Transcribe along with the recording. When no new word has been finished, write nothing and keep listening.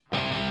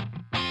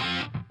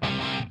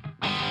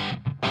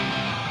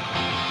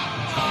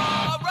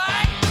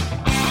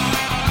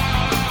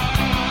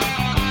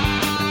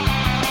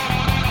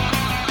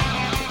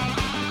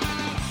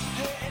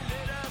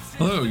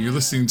Hello, you're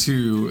listening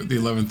to The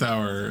 11th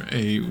Hour,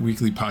 a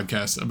weekly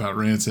podcast about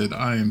Rancid.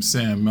 I am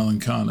Sam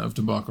Melancon of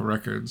Debacle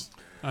Records.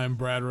 I'm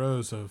Brad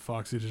Rose of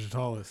Foxy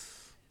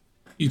Digitalis.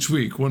 Each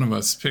week, one of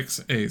us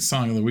picks a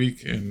song of the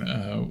week, and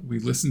we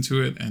listen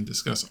to it and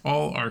discuss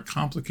all our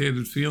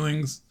complicated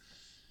feelings.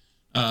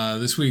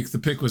 This week, the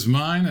pick was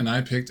mine, and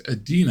I picked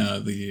Adina,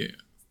 the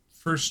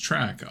first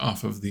track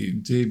off of the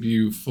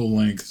debut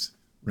full-length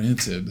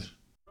Rancid.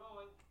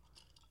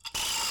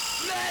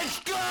 Let's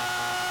go!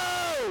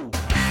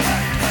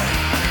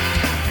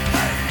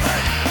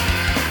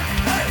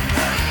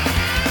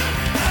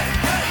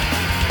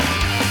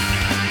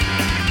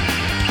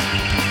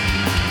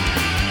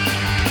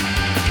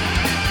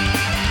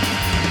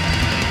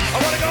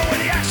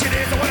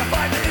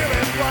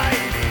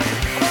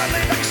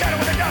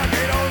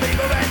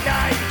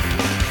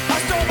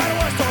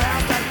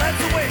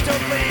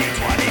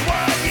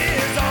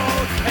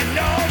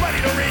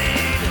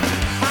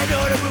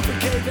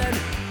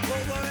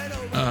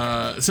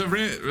 So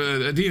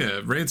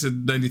Adina,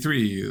 Rancid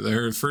 93,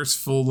 her first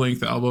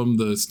full-length album,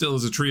 the Still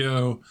Is a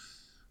Trio.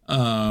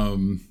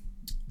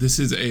 This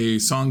is a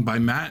song by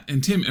Matt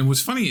and Tim. And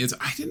what's funny is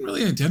I didn't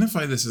really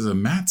identify this as a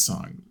Matt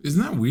song.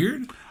 Isn't that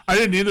weird? I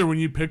didn't either when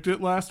you picked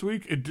it last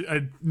week.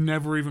 It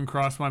never even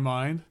crossed my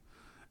mind.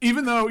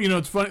 Even though, you know,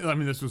 it's funny. I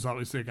mean, this was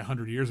obviously like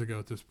 100 years ago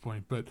at this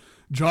point. But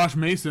Josh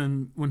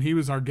Mason, when he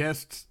was our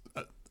guest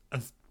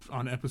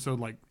on episode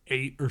like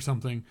 8 or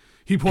something,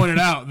 he pointed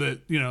out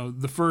that, you know,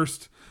 the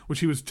first,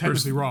 which he was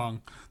technically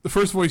wrong, the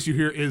first voice you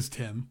hear is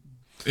Tim.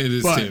 It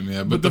is Tim,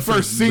 yeah. But the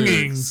first singing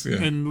lyrics, yeah.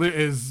 and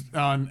is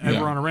on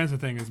Ever on a Rancid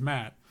thing is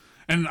Matt.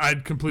 And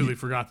I'd completely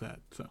forgot that.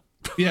 So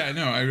yeah,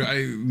 no,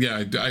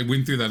 I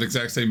went through that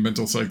exact same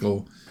mental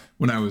cycle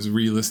when I was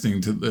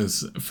re-listening to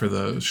this for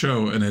the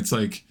show, and it's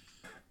like,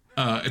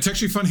 it's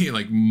actually funny.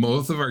 Like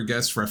most of our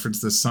guests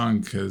referenced this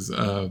song because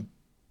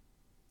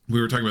we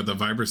were talking about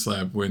the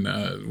Vibroslab when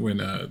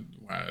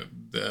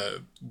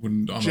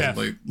on Jeff.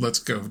 the Let's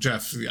Go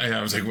Jeff.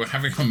 I was like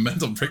having a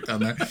mental breakdown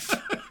there.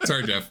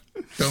 Sorry, Jeff.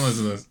 Don't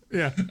listen to this.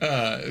 yeah,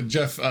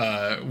 Jeff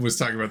was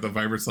talking about the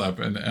Vibroslab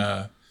and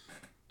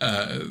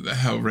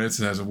how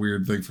Rancid has a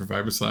weird thing for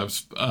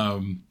Vibroslabs.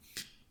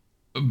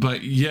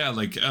 But yeah,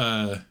 like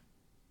it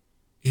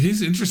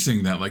is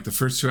interesting that like the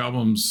first two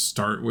albums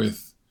start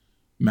with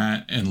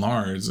Matt and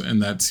Lars,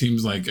 and that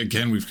seems like,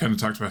 again, we've kind of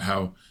talked about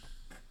how,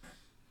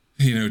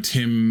 you know,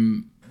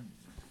 Tim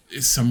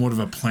is somewhat of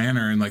a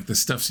planner, and like the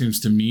stuff seems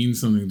to mean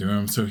something to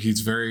him. So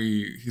he's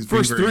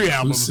first very three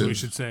albums, inclusive. we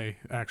should say,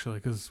 actually,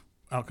 because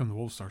Out Come the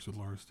Wolves starts with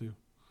Lars too.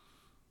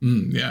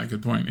 Yeah,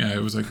 good point. Yeah,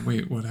 it was like,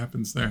 wait, what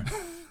happens there?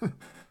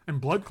 And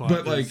Blood Clot.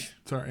 But like,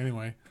 sorry,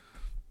 anyway.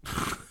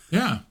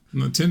 yeah,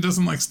 Tim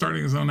doesn't like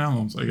starting his own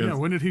albums, I guess. Yeah,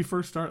 when did he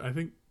first start? I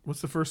think,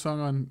 what's the first song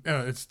on?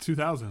 It's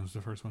 2000 is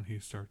the first one he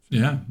starts.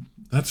 Yeah,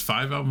 that's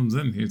 5 albums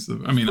in.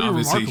 I mean,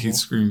 obviously remarkable. he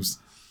screams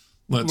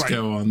 "Let's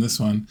Go" on this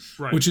one,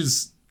 right, which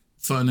is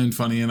fun and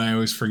funny, and I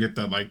always forget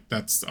that like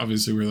that's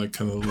obviously where like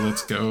kind of the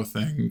 "Let's Go"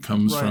 thing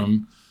comes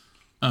from,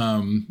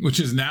 which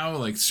is now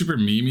like super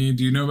memey.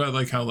 Do you know about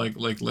like how like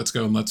 "Let's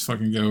Go" and "Let's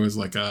fucking go" is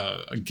like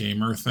a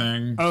gamer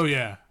thing? Oh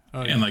yeah.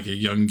 And like a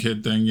young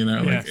kid thing, you know,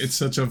 like yes. It's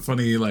such a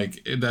funny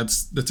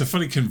that's a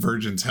funny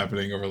convergence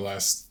happening over the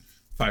last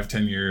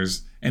 5-10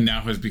 years, and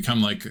now has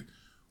become like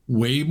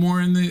way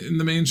more in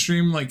the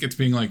mainstream. Like it's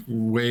being like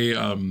way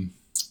my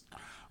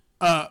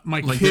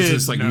like kid there's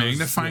this like knows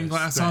magnifying this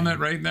glass thing. on it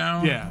right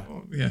now.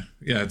 Yeah.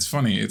 It's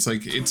funny. It's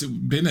like it's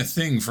been a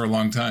thing for a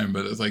long time,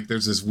 but it's like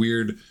there's this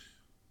weird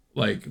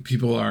like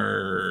people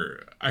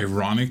are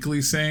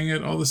ironically saying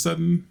it all of a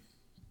sudden.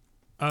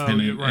 Oh,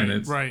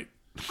 right.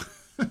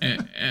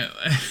 and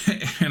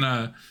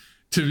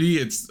to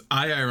me,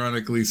 I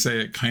ironically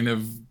say it kind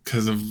of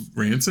because of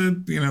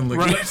Rancid, you know, like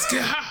right. Let's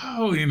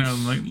go, you know,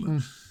 like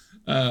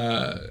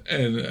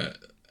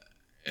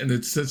and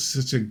it's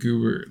such a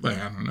goober, like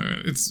I don't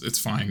know, it's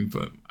fine,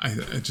 but I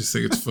just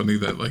think it's funny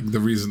that like the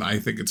reason I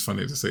think it's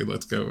funny to say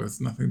 "Let's go"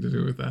 has nothing to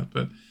do with that,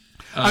 but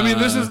I mean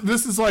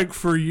this is like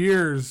for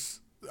years.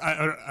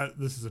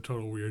 This is a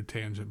total weird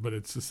tangent, but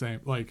it's the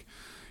same. Like,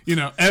 you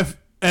know,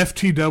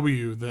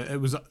 FTW,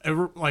 it was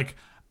ever like.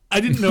 I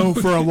didn't know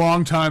for a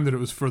long time that it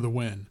was for the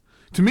win.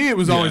 To me, it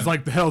was always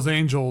like the Hells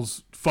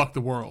Angels, fuck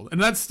the world.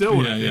 And that's still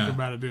what I think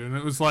about it, dude. And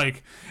it was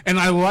like, and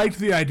I liked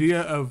the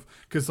idea of,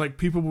 because like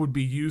people would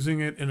be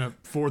using it in a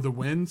for the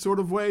win sort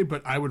of way,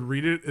 but I would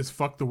read it as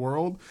fuck the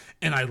world.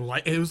 And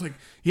it was like,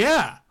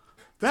 yeah,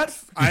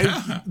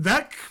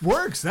 that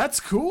works. That's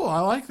cool. I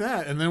like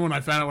that. And then when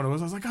I found out what it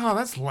was, I was like, oh,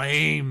 that's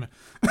lame.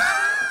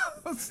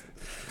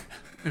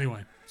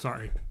 Anyway,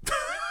 sorry.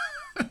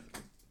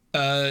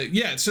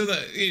 So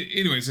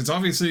anyways, it's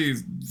obviously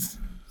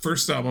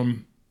first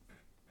album,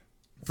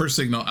 first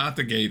signal at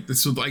the gate.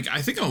 This was like,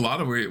 I think in a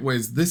lot of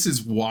ways, this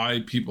is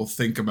why people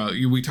think about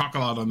you. We talk a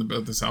lot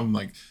about this album.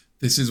 Like,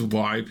 this is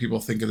why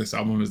people think of this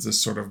album as this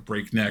sort of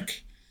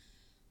breakneck,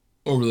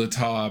 over the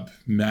top,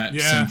 Matt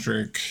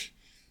centric,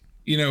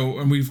 you know,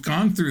 and we've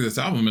gone through this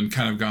album and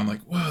kind of gone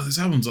like, whoa, this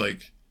album's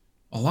like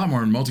a lot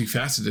more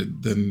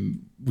multifaceted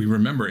than we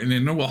remember. And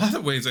in a lot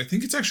of ways, I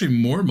think it's actually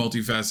more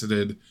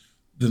multifaceted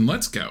than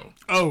Let's Go.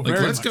 Oh, like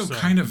very Let's much Go so.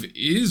 kind of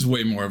is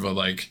way more of a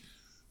like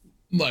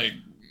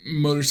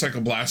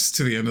motorcycle blast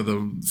to the end of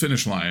the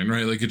finish line,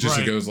 right? Like it just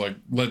Right. goes like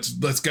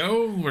let's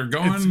go, we're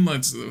going,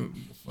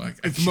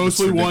 It's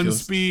mostly one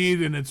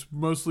speed and it's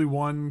mostly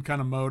one kind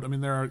of mode. I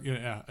mean, there are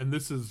and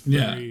this is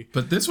very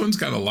but this one's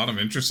got a lot of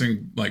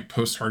interesting like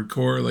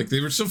post-hardcore. Like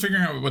they were still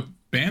figuring out what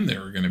band they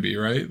were going to be,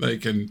 right?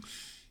 Like, and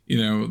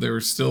they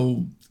were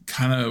still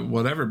kind of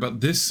whatever.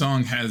 But this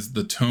song has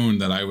the tone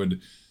that I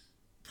would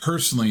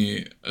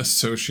personally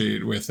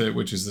associate with it,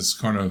 which is this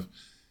kind of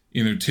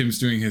Tim's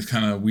doing his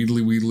kind of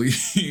wheedly,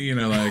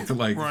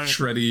 like right.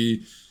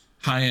 shreddy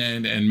high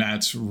end, and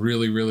Matt's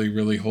really, really,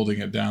 really holding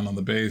it down on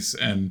the bass,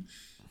 and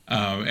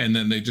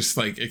then they just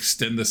like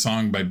extend the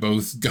song by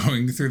both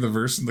going through the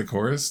verse and the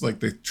chorus, like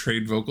they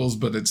trade vocals,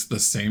 but it's the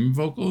same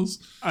vocals.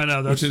 I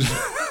know, which is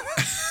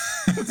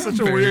that's such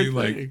a very,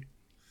 weird thing.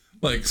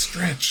 Like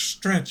stretch,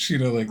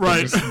 like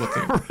right, just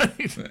looking.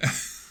 right.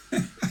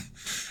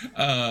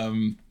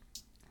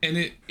 And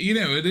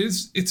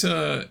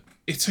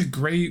it's a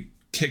great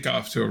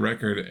kickoff to a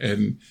record.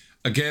 And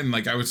again,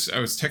 like I was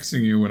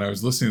texting you when I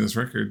was listening to this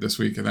record this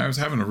week, and I was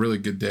having a really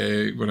good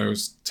day when I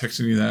was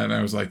texting you that, and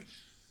I was like,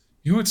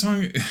 what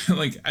song?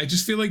 Like I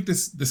just feel like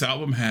this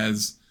album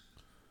has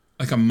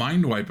like a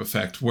mind wipe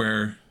effect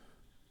where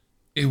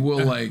it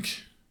will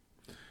like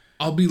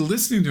I'll be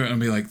listening to it and I'll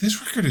be like,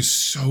 this record is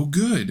so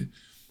good.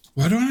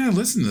 Why don't I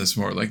listen to this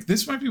more? Like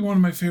this might be one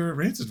of my favorite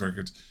Rancid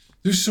records.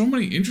 There's so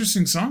many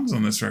interesting songs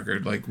on this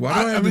record. Like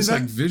why do I have this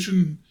like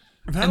vision?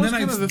 And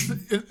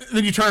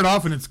then you turn it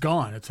off and it's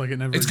gone. It's like it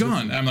never. It's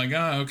gone. I'm like,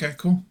 okay,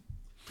 cool.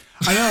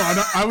 I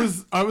know.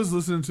 I was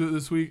listening to it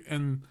this week,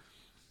 and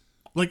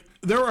like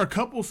there were a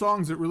couple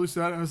songs that really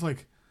stood out. And I was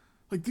like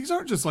these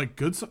aren't just like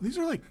good songs. These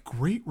are like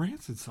great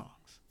Rancid songs.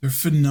 They're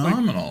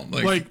phenomenal.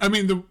 Like I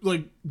mean,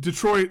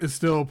 Detroit is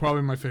still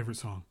probably my favorite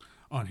song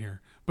on here.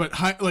 But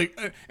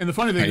and the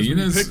funny thing is when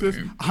you pick this,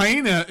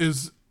 Hyena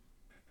is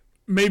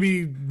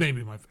maybe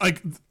my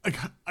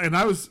and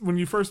I was when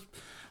you first.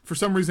 For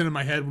some reason in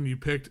my head, when you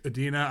picked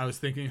Adina, I was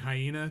thinking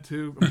Hyena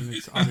too. I mean,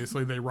 it's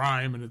obviously they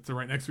rhyme and they're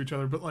right next to each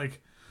other. But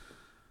like,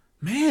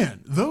 man,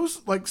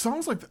 those like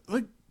songs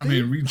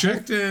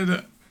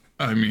Rejected.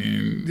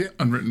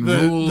 Unwritten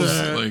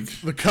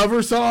Rules. The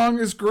cover song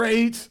is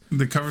great.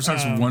 The cover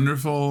song's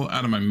wonderful.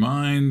 Out of My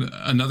Mind.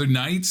 Another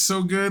Night's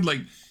so good. Like,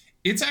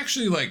 it's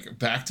actually like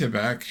back to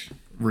back,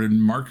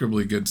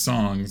 remarkably good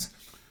songs,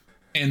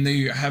 and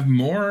they have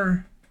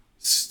more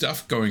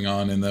stuff going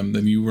on in them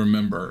than you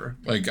remember.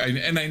 Like I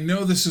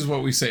know this is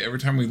what we say every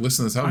time we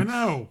listen to this album. I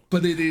know,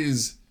 but it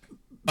is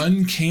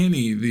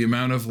uncanny the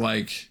amount of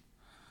like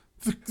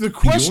the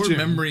question, your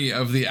memory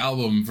of the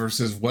album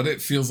versus what it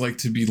feels like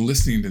to be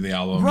listening to the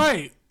album.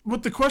 Right.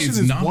 But the question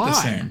is not why? The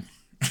same.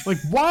 Like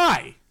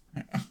why?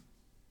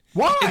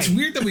 Why? It's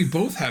weird that we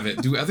both have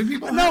it. Do other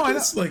people have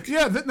this? Like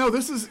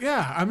this is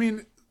I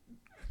mean,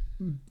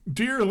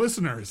 dear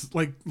listeners,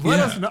 like let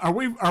us know. Are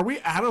we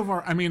out of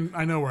our? I mean,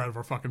 I know we're out of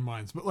our fucking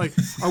minds, but like,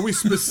 are we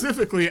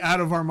specifically out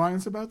of our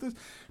minds about this?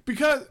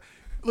 Because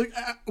like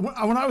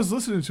when I was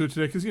listening to it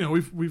today, because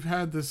we've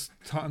had this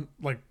ton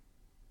like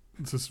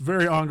it's this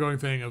very ongoing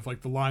thing of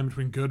like the line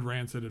between good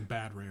Rancid and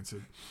bad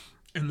Rancid,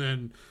 and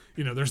then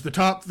there's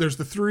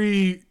the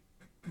three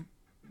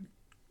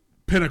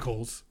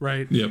pinnacles,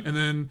 right? Yep. And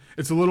then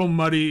it's a little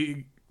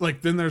muddy.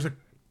 Like then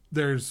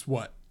there's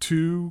what,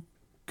 two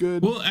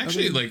good? Well,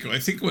 actually, like I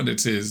think what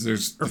it is,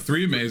 there's the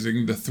three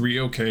amazing, the three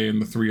okay,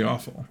 and the three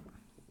awful.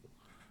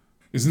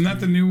 Isn't that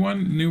the new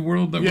one, new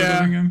world that we're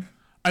living in?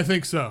 I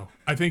think so.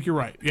 I think you're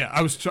right.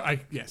 Yeah,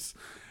 yes.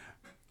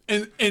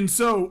 And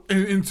so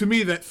to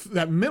me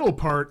that middle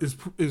part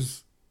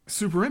is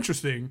super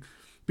interesting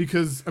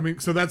because I mean,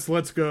 so that's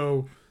Let's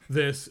Go,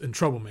 this, and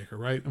Troublemaker,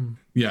 right?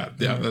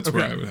 That's okay.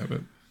 Where I would have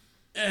it.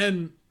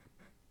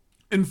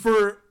 And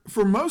for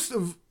most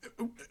of,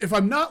 if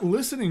I'm not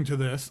listening to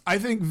this, I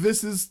think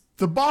this is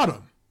the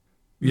bottom.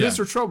 Yeah. This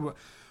or Trouble.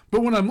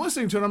 But when I'm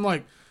listening to it, I'm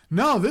like,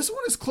 no, this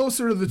one is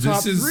closer to the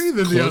top three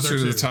than the other two. Closer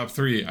to the top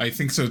three. I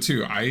think so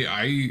too.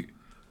 I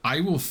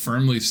will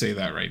firmly say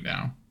that right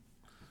now.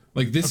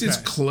 Like this is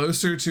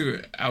closer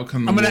to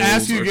Outcome. I'm going to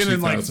ask you again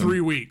in like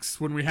 3 weeks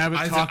when we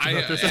haven't talked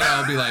about this.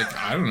 I'll be like,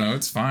 I don't know,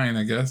 it's fine,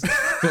 I guess.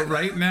 But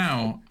right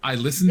now, I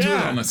listened to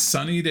it on a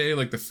sunny day,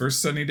 like the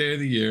first sunny day of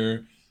the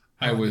year.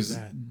 I was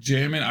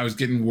jamming. I was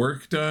getting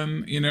work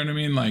done. You know what I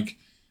mean? Like,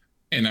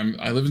 and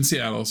I live in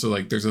Seattle, so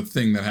like, there's a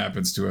thing that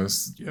happens to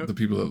us, the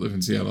people that live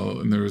in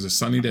Seattle. And there was a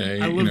sunny day.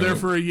 I lived there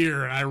for a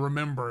year, and I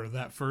remember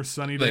that first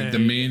sunny day. Like the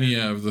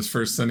mania of the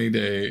first sunny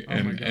day,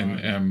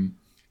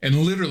 and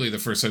literally the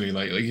first sunny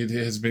like it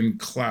has been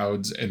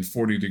clouds and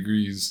 40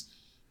 degrees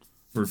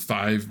for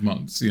 5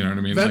 months. You know what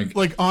I mean?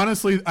 Like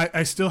honestly,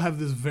 I still have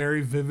this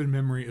very vivid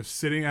memory of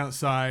sitting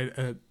outside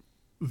at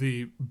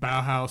the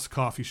Bauhaus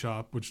coffee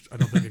shop, which I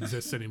don't think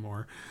exists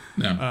anymore.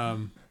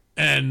 No.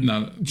 and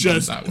not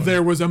just that one.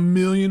 there was a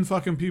million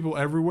fucking people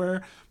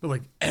everywhere, but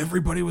like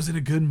everybody was in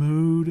a good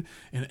mood,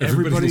 and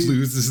everybody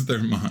loses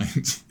their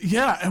minds.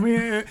 Yeah, I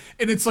mean,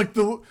 and it's like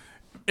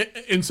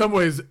in some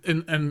ways,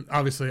 and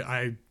obviously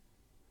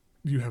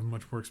you have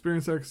much more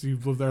experience there because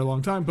you've lived there a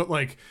long time, but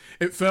like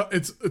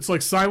it's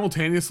like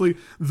simultaneously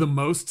the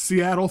most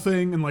Seattle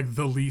thing and like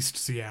the least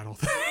Seattle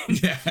thing.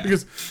 Yeah,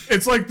 because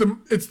it's like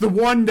it's the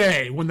one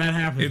day when that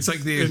happens. It's like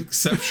the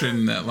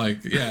exception that like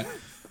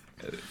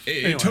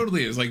It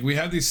totally is. Like we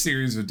have these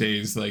series of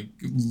days like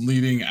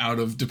leading out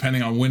of,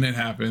 depending on when it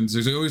happens,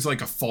 there's always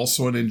like a false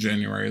one in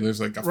January.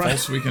 There's like a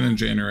false weekend in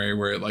January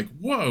where it like,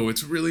 whoa,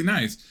 it's really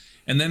nice.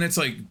 And then it's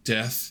like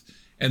death.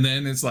 And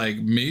then it's like,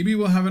 maybe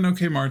we'll have an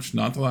okay March,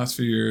 not the last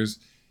few years.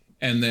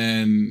 And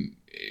then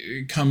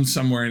it comes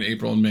somewhere in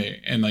April and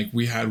May. And like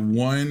we had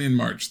one in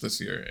March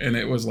this year. And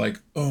it was like,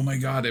 oh my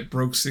God, it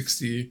broke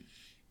 60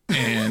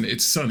 and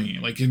it's sunny.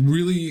 Like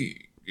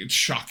it's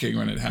shocking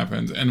when it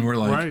happens. And we're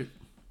like, right.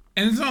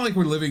 And it's not like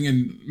we're living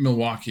in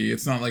Milwaukee.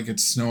 It's not like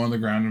it's snow on the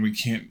ground and we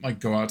can't like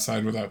go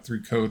outside without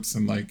 3 coats.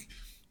 And like,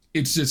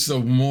 it's just a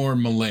more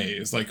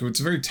malaise. Like it's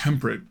a very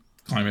temperate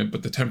climate,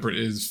 but the temperate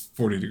is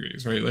 40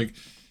 degrees, right? Like,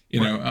 you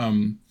know,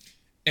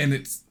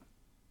 and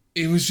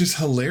it was just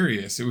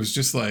hilarious. It was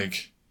just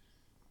like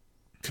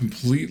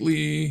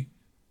completely,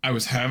 I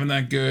was having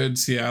that good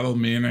Seattle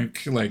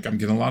manic, like I'm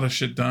getting a lot of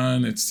shit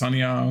done. It's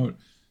sunny out.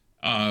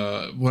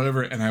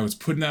 Whatever, and I was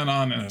putting that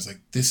on and I was like,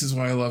 this is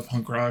why I love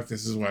punk rock,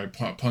 this is why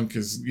punk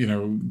is, you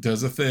know,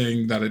 does a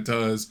thing that it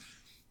does.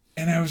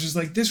 And I was just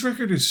like, this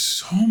record is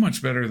so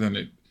much better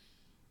than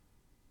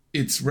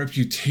its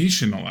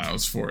reputation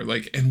allows for.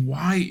 Like, and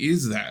why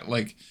is that?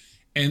 Like,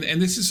 and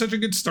this is such a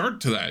good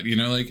start to that, you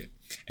know, like,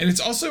 and it's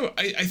also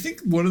I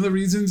think one of the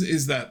reasons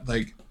is that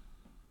like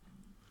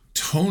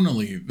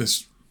tonally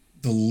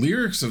the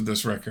lyrics of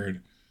this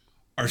record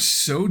are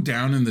so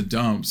down in the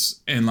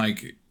dumps, and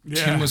like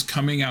Tim was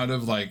coming out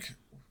of like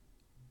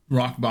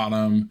rock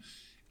bottom,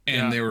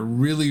 and they were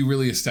really,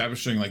 really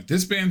establishing like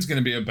this band's going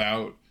to be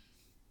about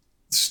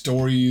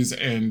stories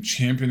and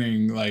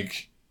championing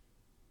like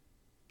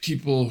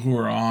people who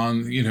are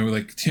on, you know,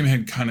 like Tim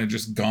had kind of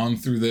just gone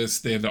through this.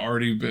 They had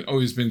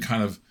always been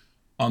kind of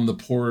on the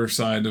poorer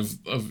side of,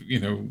 you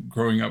know,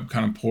 growing up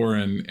kind of poor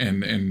and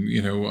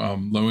you know,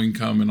 low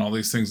income and all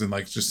these things. And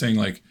like, just saying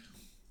like,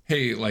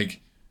 hey,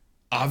 like,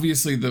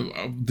 obviously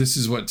this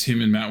is what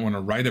Tim and Matt want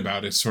to write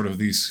about, is sort of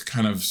these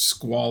kind of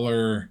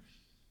squalor,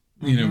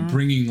 you know,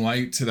 bringing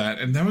light to that.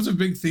 And that was a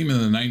big theme in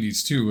the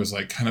 90s too, was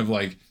like, kind of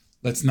like,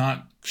 let's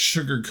not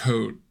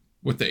sugarcoat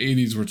what the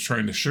 80s were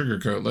trying to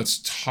sugarcoat.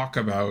 Let's talk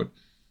about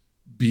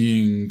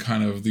being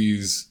kind of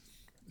these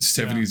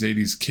 70s,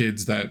 80s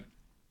kids that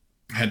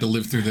had to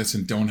live through this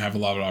and don't have a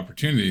lot of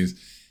opportunities.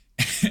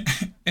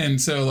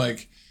 And so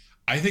like,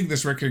 I think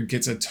this record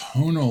gets a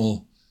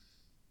tonal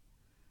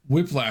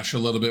whiplash a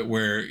little bit,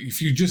 where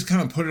if you just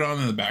kind of put it on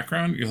in the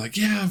background, you're like,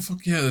 yeah,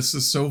 fuck yeah, this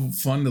is so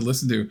fun to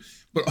listen to.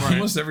 But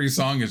almost every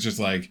song is just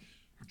like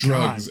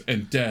drugs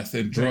and death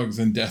and drugs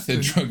and death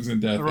and drugs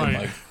and death. And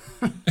like,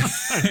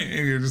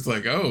 and you're just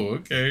like, oh,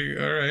 okay,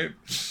 all right.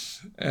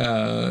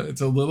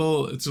 It's a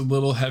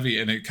little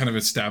heavy, and it kind of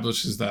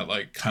establishes that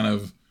like kind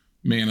of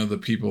man of the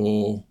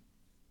people,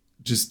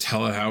 just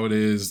tell it how it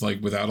is,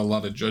 like without a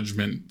lot of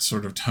judgment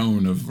sort of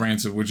tone of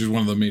Rancid, which is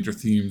one of the major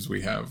themes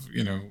we have,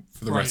 you know,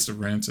 for the rest of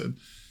Rancid.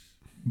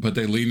 But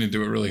they lean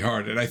into it really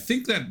hard, and I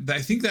think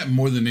that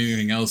more than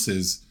anything else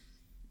is,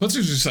 plus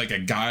there's just like a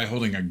guy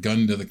holding a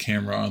gun to the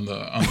camera on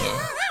the on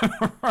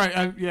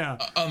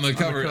the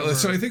cover.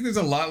 So I think there's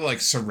a lot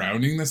like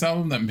surrounding this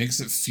album that makes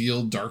it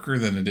feel darker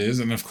than it is,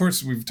 and of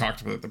course we've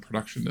talked about the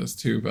production does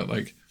too. But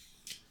like,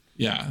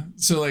 yeah,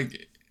 so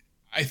like,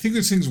 I think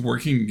there's things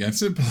working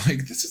against it, but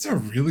like, this is a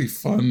really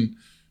fun,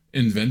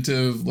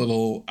 inventive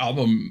little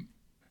album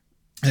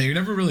that you're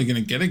never really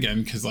gonna get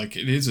again, because like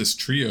it is this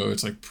trio.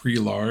 It's like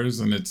pre-Lars,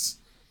 and it's,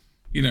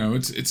 you know,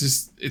 it's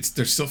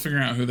they're still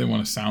figuring out who they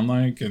want to sound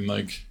like, and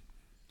like,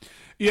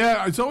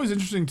 yeah, it's always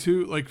interesting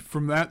too, like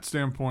from that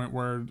standpoint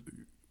where,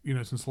 you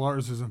know, since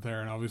Lars isn't there,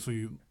 and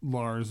obviously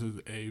Lars is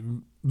a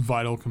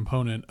vital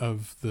component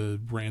of the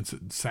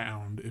Rancid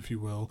sound, if you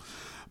will,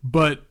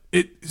 but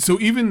so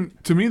even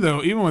to me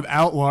though, even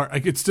without Lars,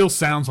 like it still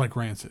sounds like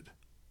Rancid.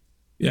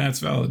 Yeah, it's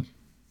valid.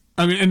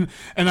 I mean,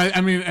 and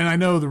I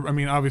know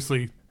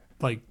obviously,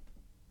 like,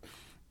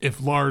 if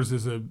Lars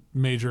is a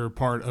major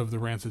part of the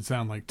Rancid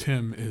sound, like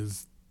Tim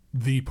is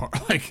the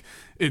part, like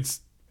it's,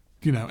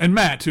 you know, and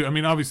Matt too. I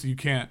mean, obviously you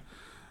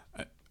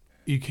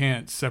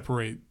can't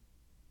separate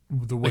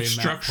the way like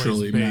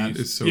structurally Matt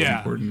is so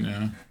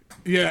important.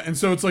 Yeah. And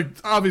so it's like,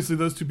 obviously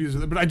those two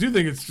pieces, but I do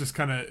think it's just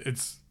kind of,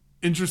 it's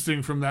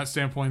interesting from that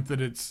standpoint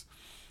that it's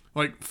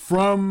like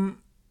from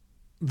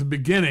the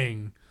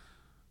beginning,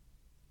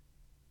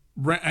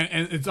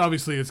 and it's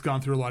obviously it's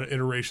gone through a lot of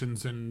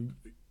iterations and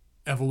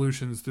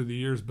evolutions through the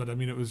years, but I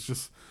mean, it was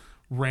just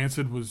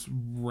Rancid was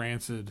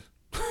Rancid.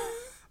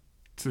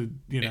 To,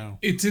 you know,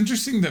 it's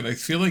interesting that I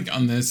feel like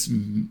on this,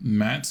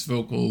 Matt's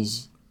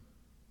vocals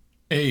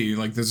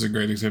like this is a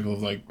great example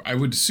of like I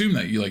would assume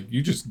that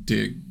you just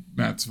dig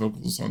Matt's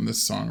vocals on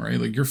this song, right?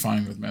 Like you're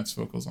fine with Matt's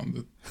vocals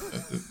on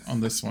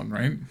on this one,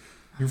 right?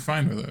 You're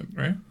fine with it,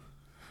 right?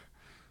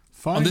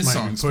 Fine. On this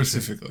song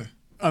specifically.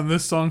 On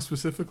this song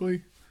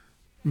specifically?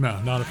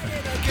 No, not a fan.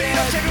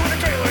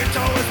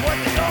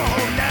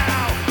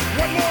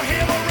 One more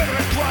hill or river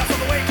and cross on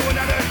the way to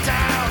another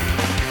town.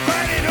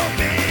 Grinding no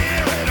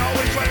beer and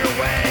always right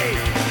away.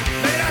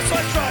 Maybe not so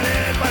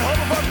strutted, but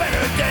hoping for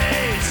better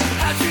days.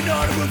 As you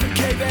know, the roof and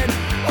cave in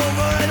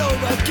over and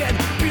over again.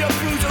 Beat up,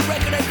 bruised, a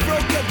record and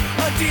broken.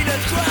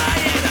 Adina's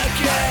crying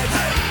again.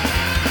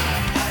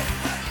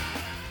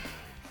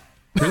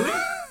 Really?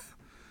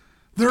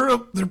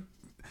 They're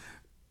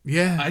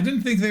yeah. I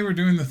didn't think they were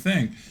doing the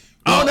thing.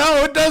 Well, oh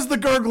no, it does the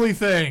gurgly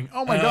thing.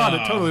 Oh my god,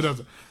 it totally does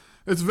it.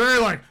 It's very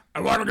like, I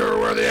want to go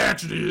where the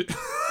action is.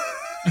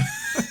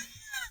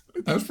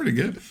 That was pretty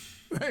good.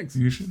 Thanks.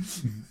 You should.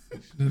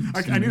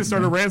 I need to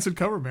start a Rancid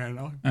cover band.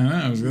 I know.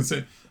 I was gonna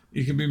say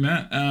you can be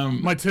Matt.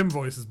 My Tim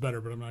voice is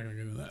better, but I'm not gonna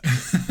get into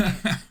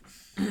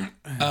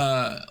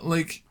that.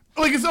 Like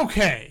it's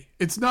okay.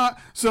 It's not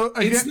so.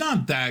 Again, it's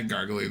not that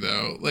gargly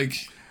though. Like.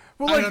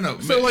 Well, like, I don't know.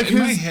 So, like, in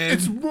my head,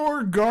 it's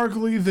more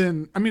gargly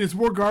than. I mean, it's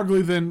more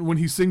gargly than when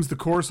he sings the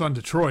chorus on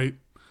Detroit,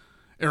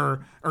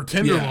 or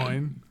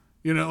Tenderloin. Yeah.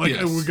 You know, like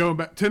we're going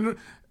back.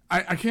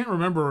 I can't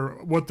remember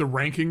what the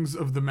rankings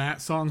of the Matt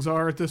songs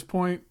are at this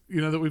point. You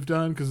know that we've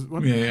done because I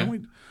don't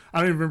even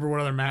remember what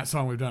other Matt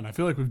song we've done. I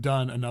feel like we've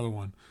done another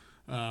one.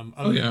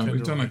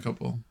 We've done a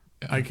couple.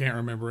 Yeah. I can't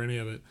remember any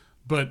of it,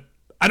 but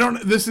I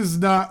don't. This is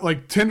not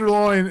like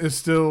Tenderloin is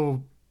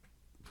still.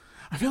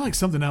 I feel like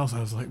something else.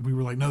 We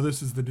were like, no,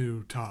 this is the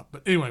new top.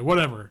 But anyway,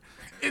 whatever.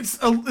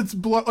 It's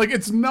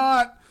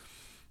not,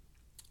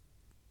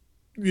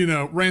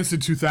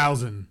 Rancid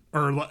 2000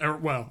 or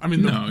well, I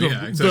mean,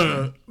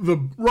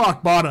 the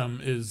rock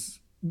bottom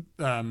is,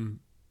 Out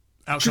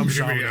Comes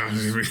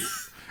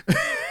Dominoes.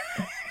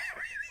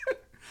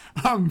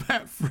 I'm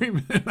Matt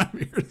Freeman, and I'm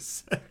here to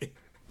say.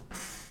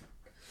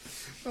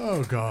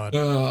 Oh God.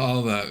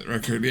 All that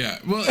record, yeah.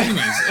 Well,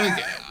 anyways,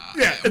 like.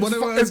 Yeah, what I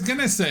was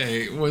gonna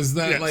say was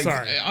that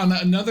on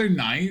another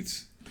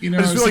night, I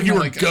just feel like you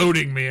were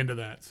goading me into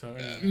that. So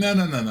no.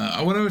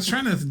 What I was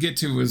trying to get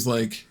to was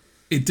like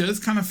it does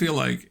kind of feel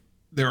like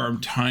there are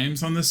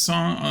times on this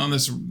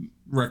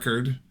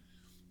record,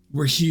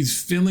 where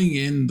he's filling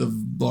in the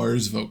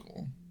Lars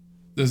vocal.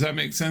 Does that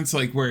make sense?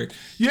 Like where?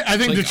 Yeah, I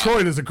think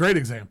Detroit is a great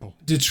example.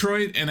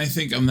 Detroit, and I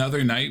think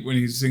Another Night when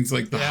he sings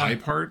like the high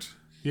part.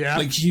 Yeah,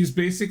 like he's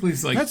basically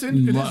like it is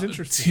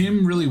interesting.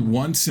 Tim really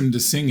wants him to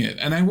sing it,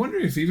 and I wonder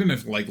if even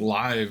if like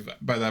live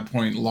by that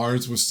point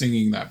Lars was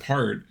singing that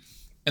part,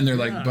 and they're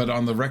like, but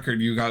on the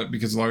record you got it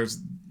because Lars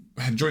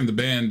had joined the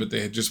band, but they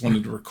had just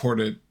wanted to record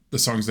it, the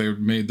songs they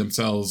made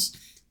themselves,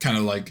 kind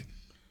of like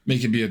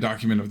make it be a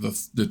document of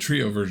the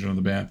trio version of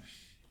the band,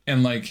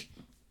 and like.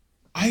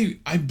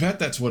 I bet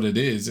that's what it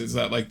is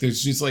that like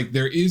there's just like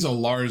there is a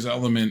Lars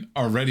element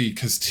already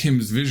because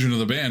Tim's vision of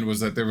the band was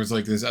that there was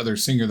like this other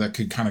singer that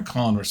could kind of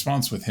call and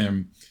response with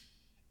him,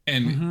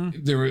 and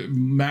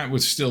Matt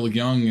was still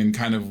young and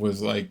kind of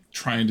was like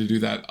trying to do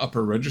that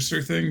upper register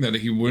thing that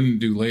he wouldn't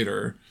do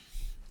later,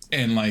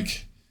 and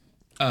like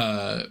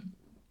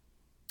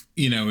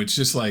it's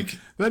just like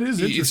that is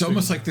interesting. It's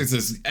almost like there's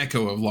this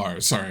echo of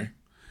Lars. Sorry.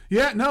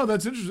 Yeah, no,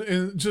 that's interesting.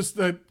 And just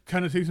that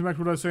kind of takes me back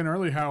to what I was saying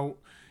earlier, how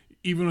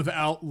even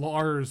without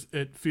Lars,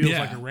 it feels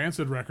like a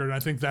Rancid record. I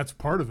think that's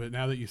part of it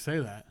now that you say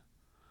that.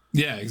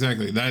 Yeah,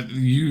 exactly. That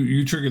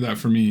you triggered that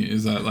for me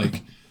is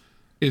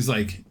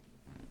like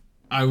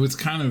I was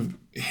kind of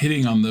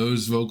hitting on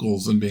those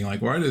vocals and being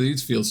like, why do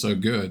these feel so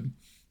good?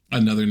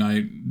 Another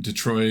Night,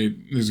 Detroit.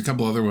 There's a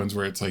couple other ones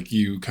where it's like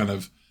you kind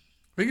of.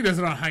 I think he does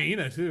it on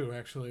Hyena too,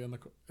 actually.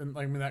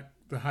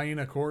 The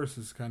Hyena chorus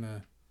is kind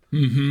of.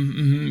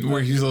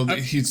 Where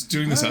he's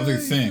doing this other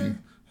thing.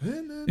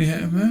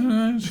 Yeah.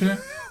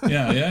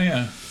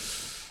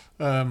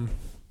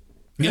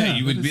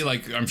 You would be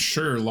like, I'm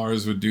sure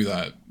Lars would do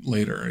that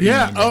later.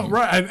 Yeah. Oh,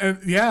 right. And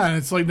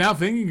it's like now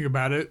thinking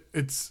about it,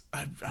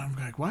 I'm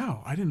like,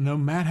 wow, I didn't know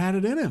Matt had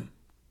it in him,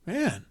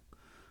 man.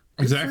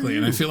 Exactly,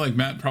 and I feel like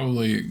Matt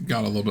probably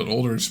got a little bit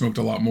older, smoked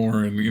a lot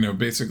more, and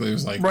basically it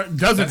was like,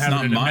 that's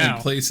not my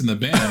place in the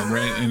band,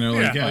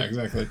 right?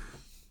 Exactly.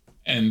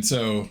 And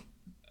so.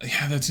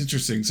 Yeah, that's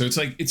interesting. So it's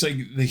like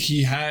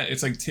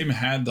Tim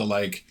had the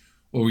like,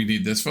 well, we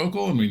need this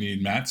vocal and we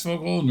need Matt's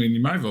vocal and we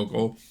need my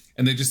vocal,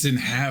 and they just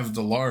didn't have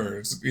the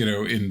Lars,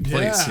 in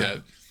place yet.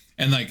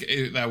 And like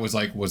that was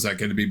that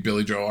going to be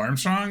Billy Joe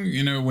Armstrong?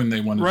 When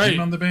they wanted him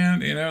on the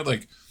band,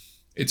 like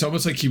it's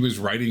almost like he was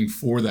writing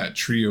for that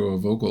trio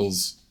of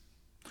vocals.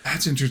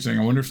 That's interesting.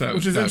 I wonder if that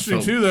which is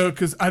interesting too, though,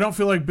 because I don't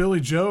feel like Billy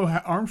Joe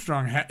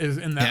Armstrong is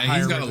in that. Yeah,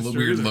 he's got a little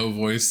weird low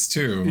voice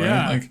too, right?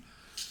 Yeah. Like.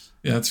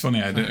 Yeah, it's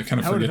funny. I kind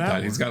of forget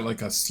that. He's got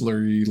like a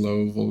slurry,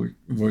 low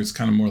voice,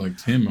 kind of more like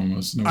Tim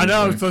almost. I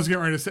know. So I was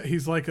getting ready to say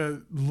he's like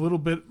a little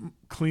bit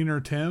cleaner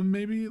Tim,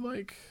 maybe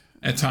like.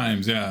 At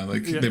times, yeah.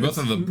 Like they both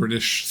have the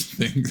British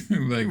thing,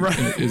 like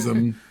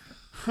ism.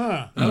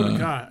 Huh. Oh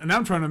God. And now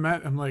I'm trying to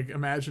I'm like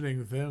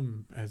imagining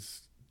them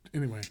as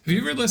anyway. Have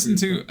you ever listened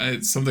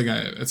to something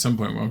at some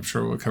point I'm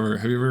sure we'll cover?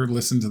 Have you ever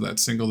listened to that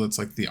single that's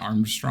like the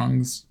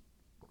Armstrongs?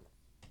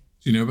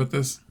 Do you know about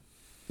this?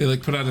 They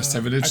like put out a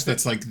 7-inch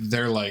that's like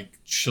they're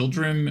like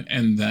children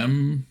and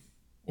them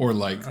or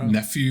like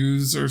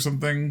nephews or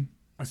something.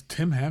 Does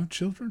Tim have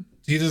children?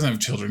 He doesn't have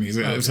children.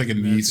 It's like a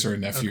niece or a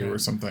nephew or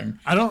something.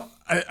 I don't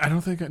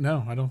think I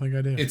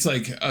do. It's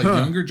like a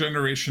younger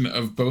generation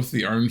of both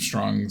the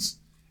Armstrongs.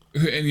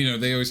 And, you know,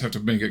 they always have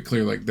to make it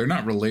clear, like, they're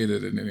not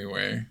related in any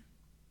way.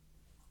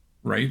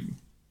 Right?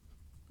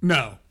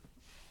 No.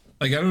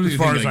 Like, I don't even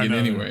think, like, in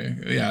any way.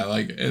 Yeah,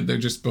 like, they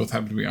just both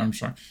happen to be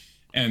Armstrong.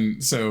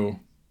 And so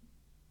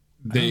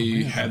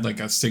they had, like,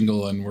 a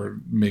single and were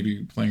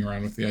maybe playing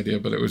around with the idea,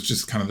 but it was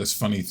just kind of this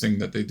funny thing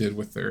that they did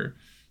with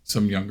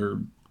some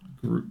younger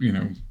group, you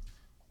know,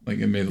 like,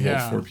 it made a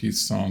little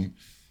 4-piece song.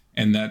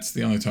 And that's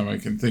the only time I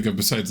can think of,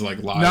 besides,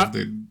 like, live.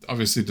 They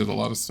obviously did a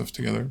lot of stuff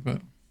together,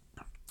 but...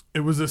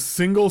 It was a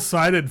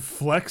single-sided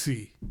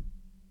flexi.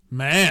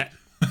 Man.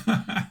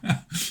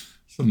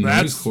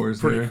 That's pretty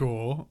there.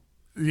 Cool.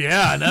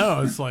 Yeah, I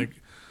know. It's like,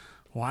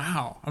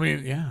 wow. I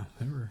mean, yeah,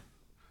 they were...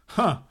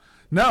 Huh.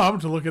 No, I'm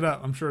going to look it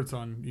up. I'm sure it's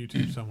on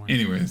YouTube somewhere.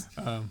 Anyways.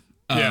 I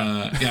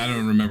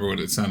don't remember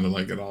what it sounded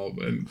like at all,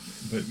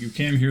 but you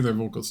can hear their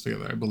vocals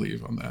together, I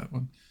believe, on that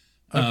one.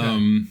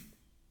 Okay.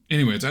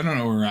 Anyways, I don't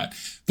know where we're at.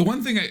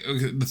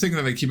 The thing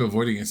that I keep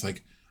avoiding is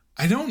like,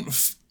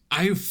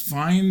 I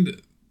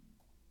find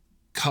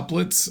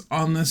couplets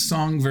on this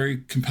song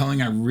very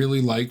compelling. I really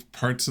like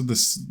parts of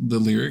the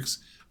lyrics.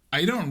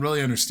 I don't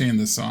really understand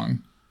this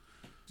song.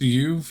 Do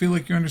you feel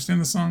like you understand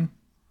the song?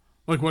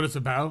 Like what it's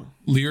about?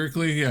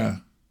 Lyrically, yeah.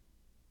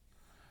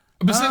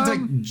 Besides,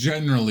 like,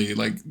 generally,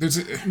 like, there's...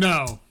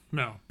 No.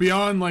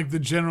 Beyond, like, the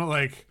general,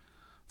 like,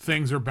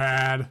 things are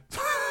bad.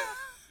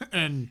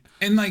 and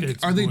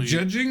like, are they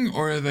judging,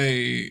 or are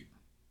they...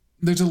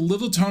 There's a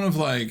little tone of,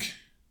 like,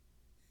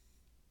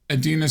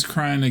 Adina's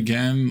crying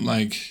again,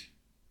 like...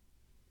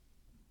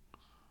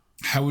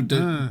 How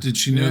did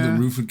she know the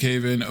roof would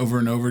cave in over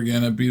and over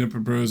again? I beat up a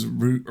bros, a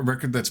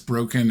record that's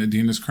broken.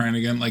 Adina's crying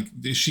again. Like,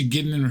 is she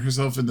getting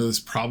herself into this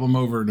problem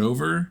over and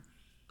over?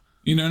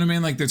 You know what I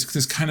mean? Like, there's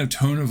this kind of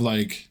tone of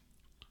like,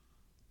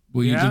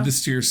 well, you did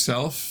this to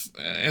yourself.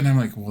 And I'm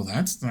like, well,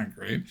 that's not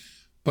great.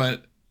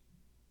 But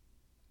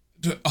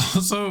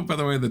also, by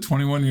the way, the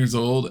 21 years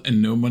old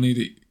and no money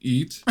to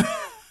eat.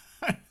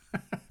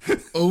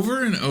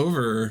 Over and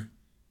over,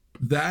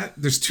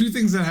 there's two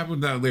things that happen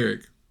with that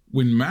lyric.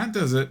 When Matt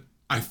does it,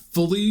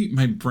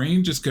 my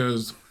brain just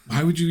goes,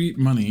 why would you eat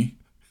money?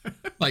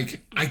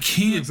 Like, I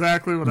can't.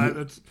 Exactly what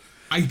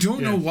I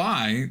don't know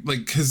why.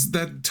 Like, because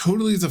that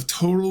totally is a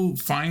total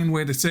fine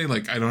way to say,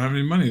 like, I don't have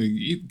any money to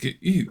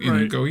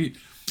eat, go eat.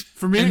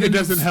 For me, it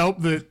doesn't help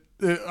that,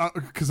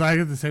 because I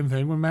get the same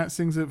thing when Matt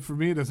sings it. For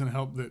me, it doesn't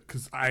help that,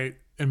 because I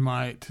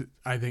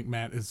think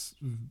Matt is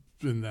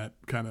in that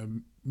kind of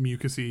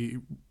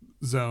mucusy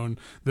zone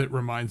that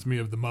reminds me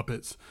of the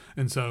Muppets,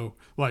 and so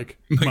like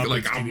that,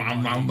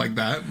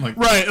 like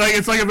right, like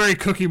it's like a very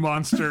Cookie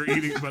Monster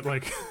eating, but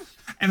like,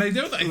 and I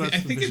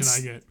think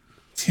it's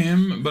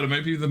Tim, but it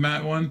might be the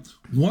Matt one.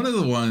 One of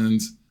the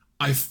ones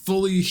I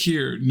fully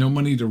hear no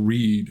money to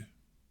read.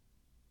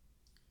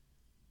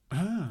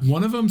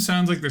 One of them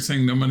sounds like they're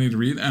saying no money to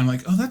read, and I'm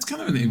like, oh, that's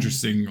kind of an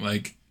interesting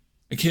like.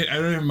 I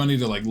don't have money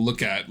to like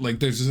look at.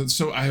 Like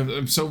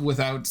I'm so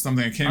without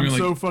something. I can't. I'm even,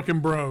 so like, fucking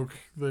broke.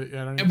 I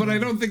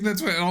don't think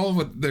that's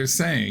what they're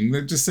saying.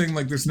 They're just saying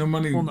like there's no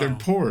money. Well, no. They're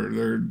poor.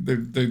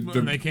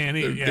 They can't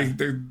eat.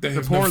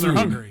 They're poor. No they're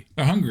hungry.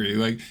 They're hungry.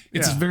 Like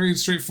it's a very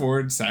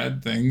straightforward,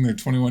 sad thing. They're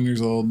 21 years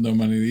old, no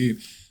money to eat.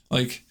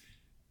 Like,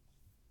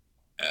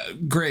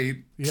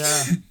 great.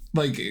 Yeah.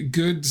 Like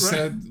good,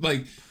 sad.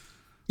 Like,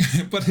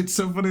 but it's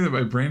so funny that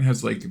my brain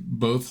has like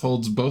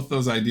holds both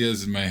those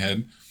ideas in my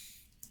head.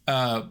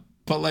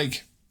 But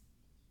like,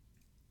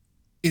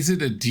 is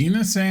it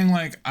Adina saying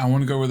like, I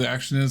want to go where the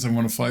action is, I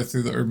want to fly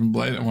through the urban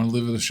blight, I want to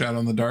live with a shadow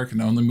in the dark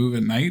and only move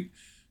at night?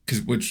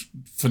 Which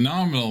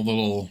phenomenal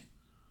little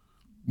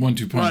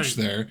 1-2 punch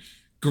there.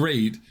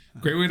 Great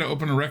way to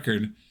open a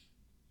record.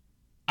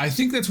 I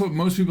think that's what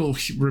most people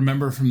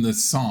remember from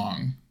this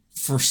song,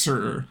 for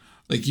sure.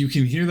 Like, you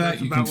can hear that,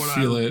 you can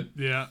feel it.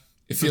 Yeah.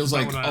 It feels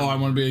like, I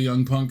want to be a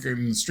young punk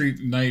in the street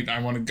at night, I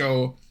want to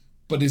go.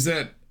 But is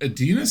that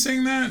Adina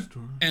saying that?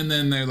 And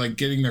then they're like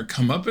getting their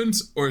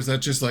comeuppance? Or is that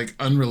just like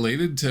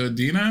unrelated to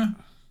Adina?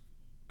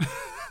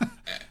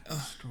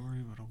 Story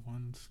about a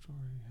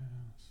one-story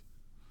house.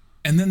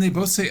 And then they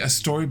both say a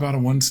story about a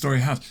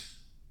one-story house.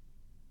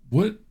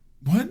 What?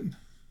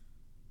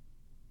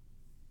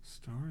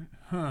 Story?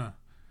 Huh.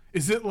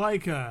 Is it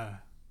like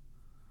a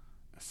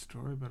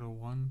story about a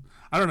one?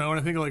 I don't know. When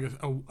I think of like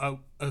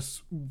a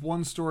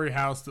one-story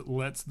house that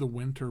lets the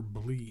winter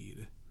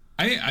bleed.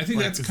 I think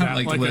that's kind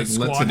of like a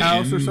squat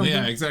house or something.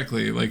 Yeah,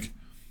 exactly. Like,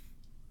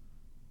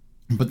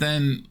 but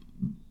then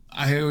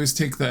I always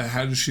take the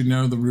how does she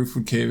know the roof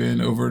would cave in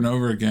over and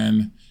over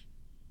again,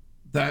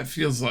 that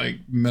feels like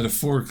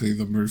metaphorically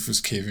the roof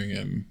is caving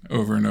in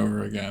over and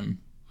over again.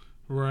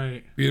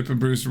 Right. Beat up and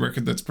bruised, a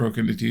record that's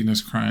broken,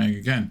 Adina's crying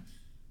again.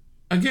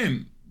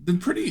 Again, the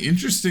pretty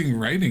interesting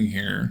writing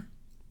here.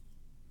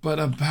 But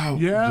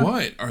about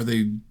what? Are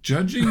they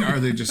judging? Are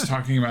they just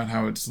talking about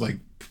how it's like,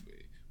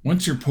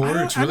 once you're poor,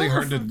 it's really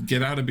hard to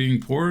get out of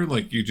being poor?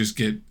 Like, you just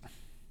get,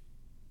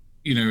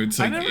 it's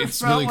like,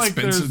 it's really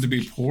expensive to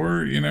be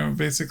poor,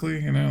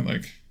 basically,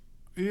 like.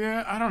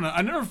 Yeah, I don't know.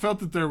 I never felt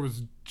that there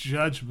was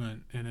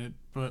judgment in it,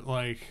 but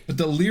like. But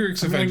the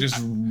lyrics, I just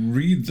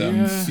read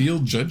them, feel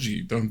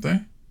judgy, don't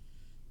they?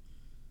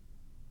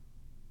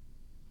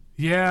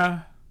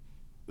 Yeah,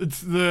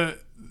 it's the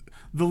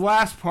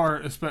last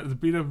part, especially the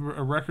beat of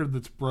a record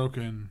that's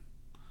broken.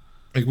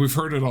 Like, we've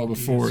heard it all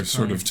before,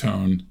 sort of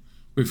tone.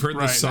 We've heard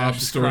the sob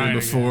story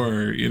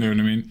before. Again. You know what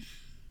I mean?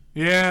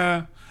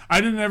 Yeah,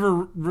 I didn't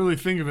ever really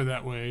think of it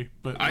that way,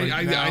 but like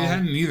I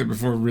hadn't either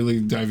before really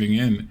diving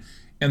in.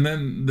 And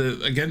then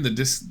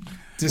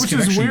disconnection, which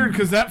is weird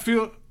because that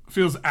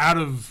feels out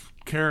of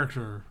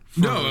character.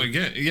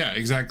 Yeah,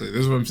 exactly. This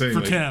is what I'm saying.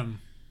 For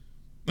Tim,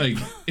 like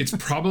it's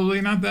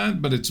probably not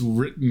that, but it's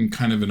written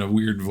kind of in a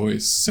weird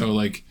voice. So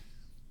like,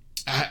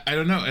 I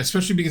don't know,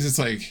 especially because it's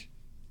like,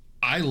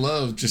 I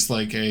love just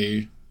like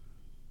a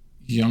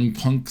young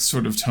punk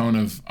sort of tone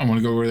of I want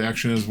to go where the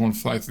action is, I want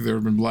to fly through the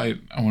urban blight,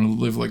 I want to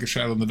live like a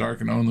shadow in the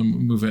dark and only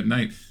move at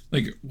night.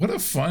 Like, what a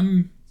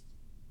fun.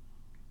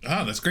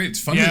 Oh, that's great.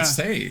 It's fun to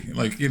say.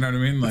 Like, you know what I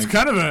mean? Like, it's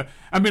kind of a.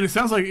 I mean, it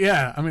sounds like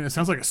it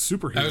sounds like a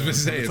superhero. I was going to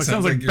say, it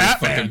sounds like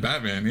Batman. Fucking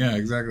Batman. Yeah,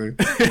 exactly.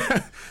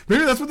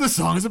 Maybe that's what this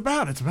song is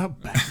about. It's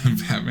about Batman.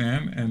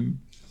 Batman and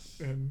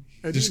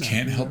Adina, just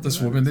can't help this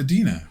woman,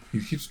 Adina.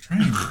 He keeps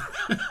trying.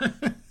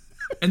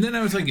 And then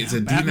I was like, is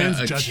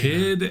Adina a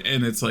kid?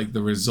 And it's like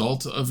the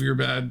result of your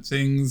bad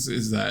things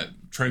is that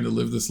trying to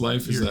live this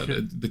life is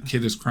the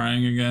kid is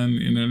crying again.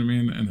 You know what I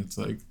mean? And it's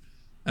like,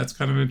 that's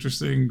kind of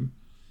interesting.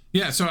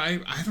 Yeah, so I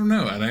don't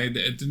know, and I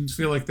didn't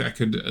feel like that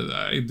could.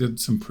 I did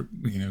some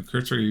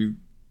cursory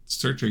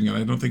searching, and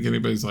I don't think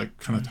anybody's like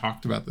kind of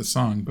talked about this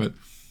song, but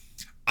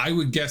I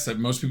would guess that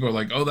most people are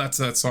like, oh, that's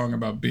that song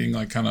about being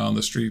like kind of on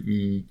the street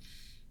and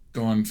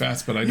going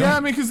fast, but I don't. Yeah,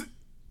 I mean, because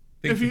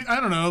I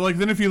don't know, like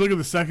then if you look at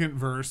the second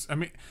verse, I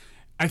mean,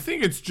 I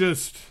think it's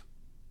just,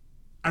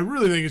 I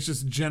really think it's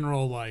just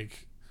general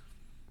like.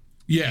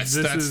 Yes,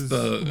 this that's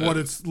is what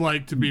it's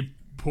like to be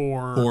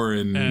poor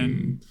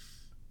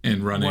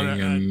and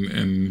running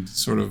and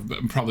sort of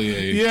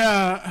probably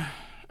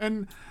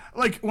and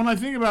like when I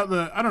think about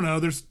I don't know,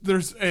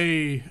 there's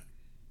a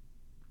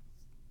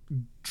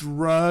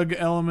drug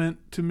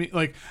element to me,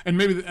 like, and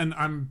maybe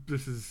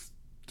this is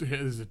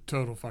a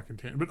total fucking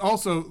tangent, but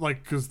also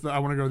like because I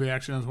want to go to the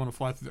action, I just want to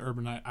fly through the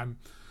urban night.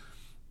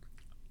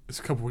 It's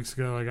a couple weeks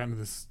ago I got into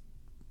this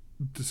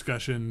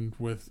discussion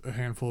with a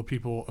handful of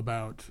people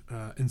about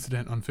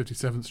Incident on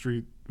 57th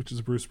Street, which is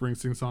a Bruce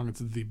Springsteen song. It's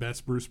the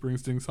best Bruce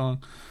Springsteen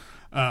song.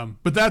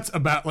 But that's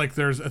about like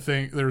there's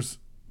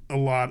a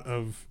lot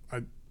of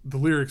the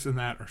lyrics in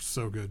that are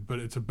so good, but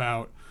it's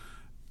about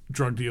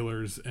drug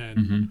dealers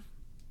and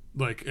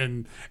like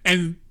and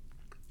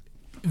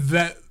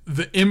that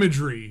the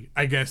imagery,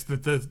 I guess,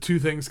 that the two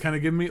things kind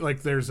of give me,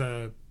 like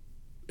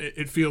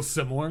it feels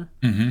similar,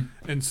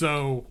 and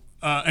so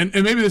and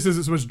maybe this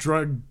isn't so much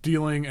drug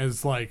dealing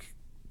as like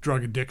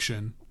drug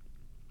addiction,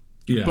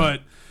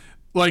 but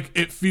like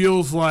it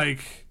feels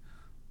like.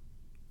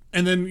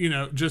 And then,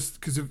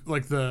 just because of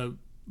like the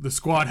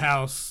squad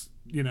house,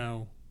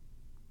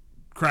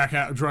 crack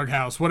house, drug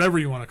house, whatever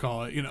you want to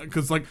call it,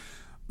 because like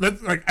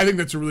that's like, I think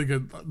that's a really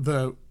good,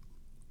 the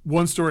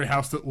one story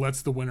house that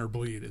lets the winter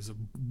bleed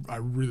I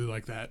really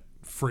like that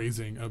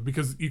phrasing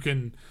because you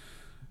can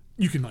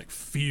like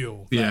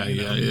feel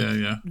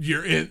that,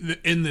 you're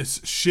in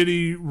this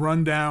shitty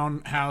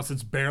rundown house.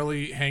 It's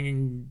barely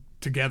hanging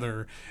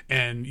together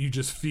and you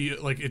just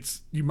feel like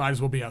you might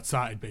as well be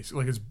outside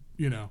basically. Like it's,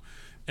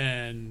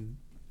 and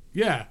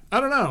yeah, I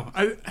don't know.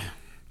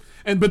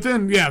 But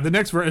then the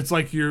next verse, it's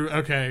like you're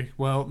okay.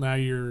 Well, now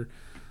you're,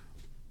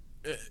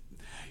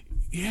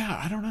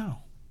 I don't know.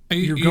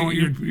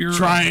 You're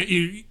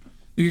trying.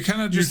 You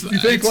kind of just you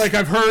think like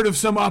I've heard of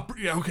some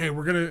okay,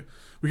 we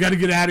got to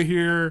get out of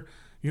here.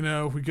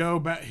 If we go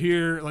back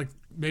here, like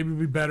maybe it'd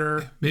be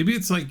better. Maybe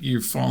it's like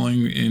you're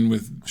falling in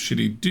with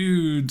shitty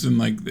dudes and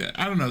like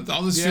I don't know.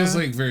 All this feels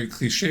like very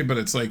cliche, but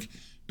it's like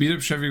beat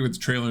up Chevy with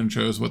trailer and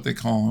shows what they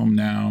call him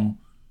now.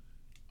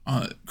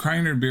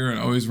 Crying their beer and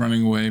always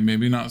running away.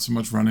 Maybe not so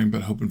much running,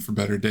 but hoping for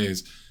better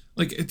days.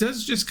 Like it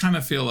does just kind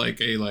of feel like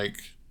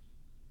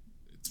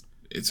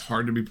it's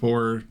hard to be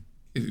poor.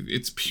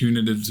 It's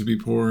punitive to be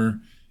poor,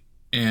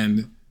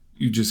 and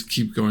you just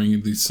keep going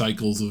in these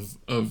cycles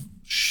of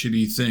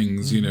shitty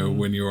things.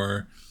 When you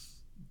are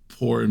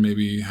poor and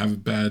maybe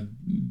have bad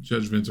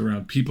judgments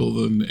around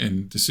people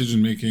and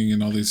decision making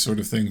and all these sort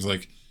of things.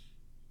 Like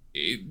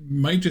it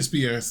might just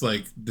be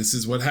like this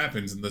is what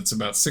happens, and that's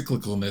about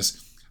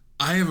cyclicalness.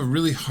 I have a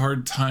really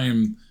hard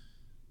time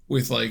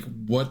with like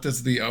what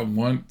does the I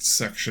want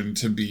section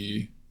to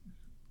be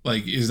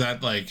like? Is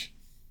that like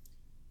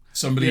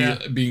somebody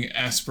being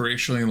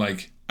aspirationally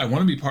like, I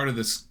want to be part of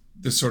this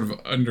sort of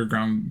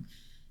underground,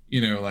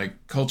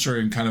 like culture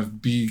and kind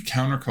of be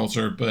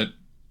counterculture, but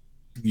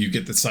you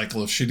get the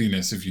cycle of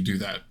shittiness if you do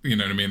that. You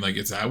know what I mean? Like,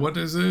 is that what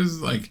this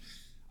is? Like,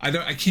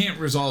 I can't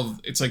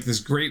resolve. It's like this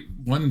great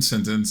one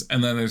sentence,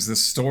 and then there's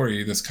this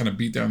story, this kind of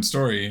beat down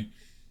story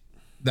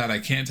that I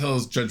can't tell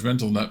is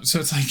judgmental enough. So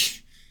it's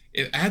like,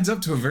 it adds up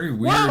to a very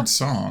weird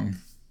song.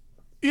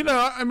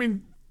 I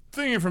mean,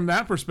 thinking from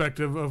that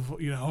perspective of,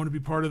 I want to be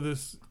part of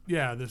this,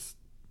 this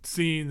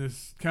scene,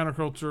 this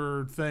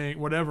counterculture thing,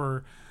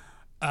 whatever,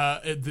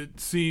 it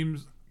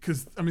seems,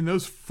 because, I mean,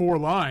 those 4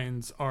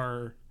 lines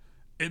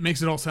it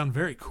makes it all sound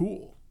very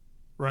cool,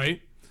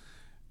 right?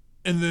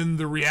 And then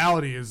the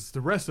reality is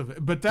the rest of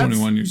it. But that's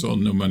 21 years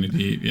old, no money to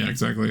eat. Yeah,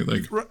 exactly.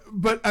 Like,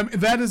 but I mean,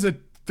 that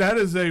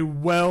is a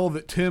well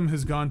that Tim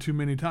has gone to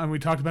many times. We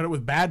talked about it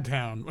with Bad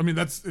Town. I mean,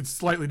 it's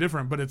slightly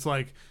different, but it's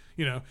like,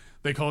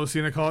 they call it a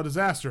scene, I call it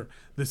disaster.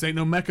 This ain't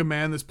no Mecha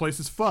Man. This place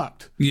is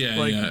fucked. Yeah,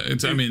 like, yeah.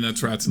 I mean,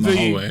 that's Rats in the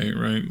Hallway,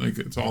 right? Like,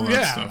 it's all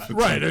that stuff. It's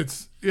right. Like,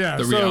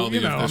 the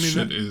reality of this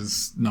shit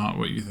is not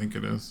what you think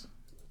it is.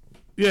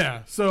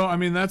 Yeah. So, I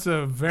mean, that's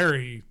a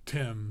very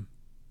Tim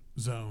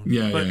zone.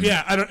 Yeah, but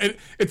I don't.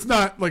 It's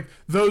not like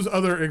those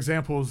other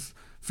examples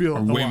feel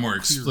are way more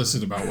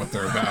explicit about what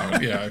they're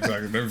about. Yeah,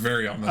 exactly. They're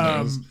very on the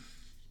nose.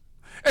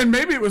 And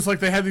maybe it was like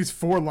they had these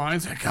 4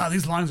 lines. Like, God,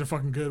 these lines are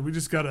fucking good. We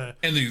just gotta.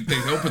 And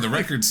they open the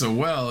record so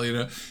well,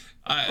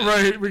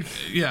 right.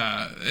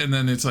 Yeah, and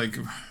then it's like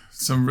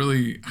some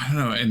really, I don't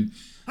know, and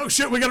oh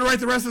shit, we gotta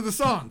write the rest of the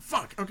song.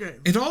 Fuck. Okay.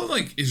 It all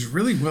like is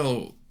really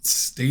well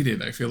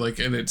stated, I feel like,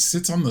 and it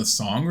sits on the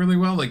song really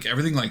well. Like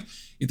everything, like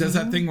it does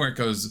that thing where it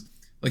goes,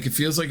 like it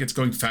feels like it's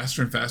going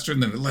faster and faster,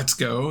 and then it lets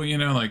go.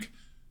 Like.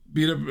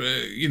 Beat up,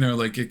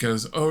 like it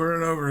goes over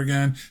and over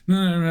again,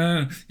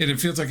 and it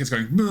feels like it's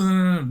going,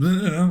 and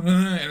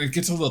it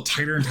gets a little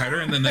tighter and tighter,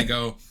 and then they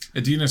go,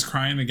 Adina's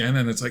crying again,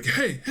 and it's like,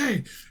 hey,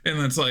 and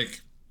it's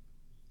like,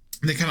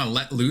 they kind of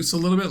let loose a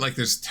little bit, like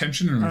there's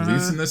tension and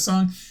release in this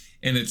song,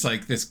 and it's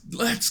like this,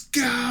 let's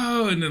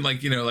go, and then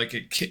like, like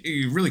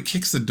it really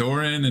kicks the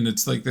door in, and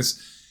it's like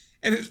this,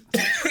 and it,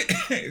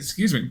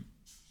 excuse me,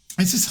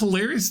 it's this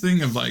hilarious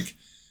thing of like,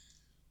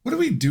 what are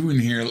we doing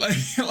here? Like,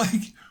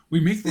 we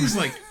make these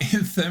like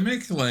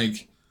anthemic,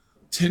 like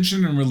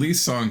tension and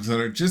release songs that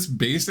are just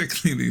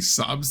basically these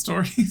sob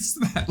stories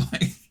that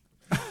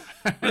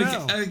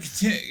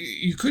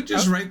you could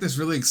just write this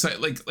really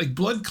exciting, like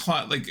Blood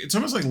Clot, like it's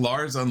almost like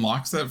Lars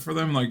unlocks that for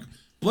them. Like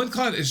Blood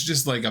Clot is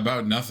just like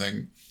about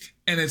nothing,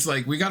 and it's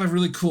like we got a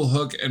really cool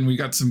hook and we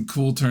got some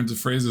cool turns of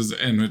phrases,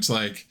 and it's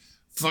like,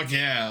 fuck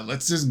yeah,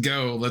 let's just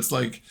go. Let's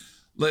like,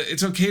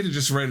 it's okay to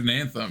just write an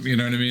anthem. You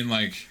know what I mean?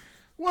 Like,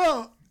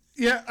 well.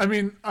 Yeah, I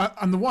mean,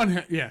 on the one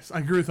hand, yes, I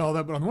agree with all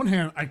that. But on the one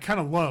hand, I kind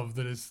of love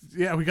that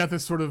we got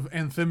this sort of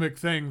anthemic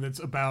thing that's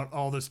about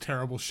all this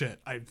terrible shit.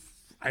 I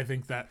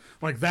think that,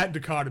 like, that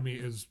dichotomy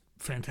is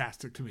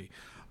fantastic to me.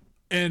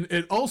 And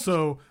it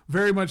also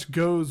very much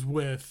goes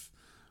with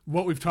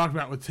what we've talked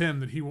about with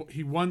Tim, that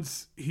he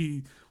wants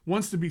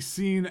to be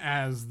seen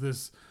as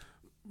this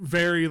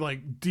very,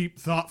 like, deep,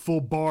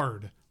 thoughtful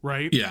bard.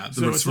 Right. Yeah.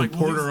 The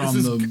reporter on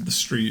the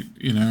street,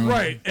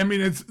 Right. I mean,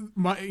 it's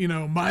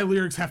my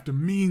lyrics have to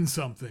mean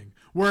something.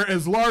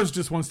 Whereas Lars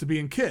just wants to be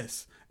in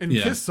Kiss. And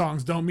Kiss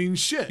songs don't mean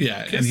shit.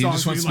 Yeah. Kiss and he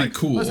just wants to be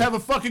cool. Let's have a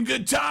fucking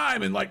good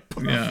time and like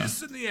put our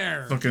fists in the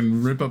air.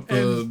 Fucking rip up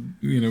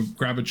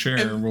grab a chair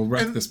and we'll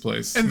wreck this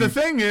place. And the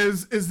thing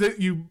is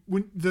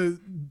that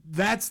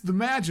that's the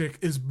magic,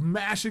 is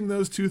mashing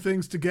those two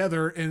things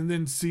together and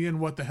then seeing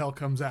what the hell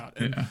comes out.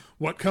 And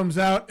what comes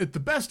out at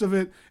the best of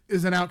it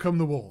is an Out Come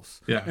the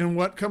Wolves. Yeah. And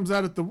what comes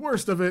out at the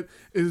worst of it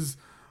is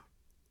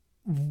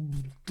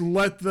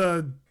let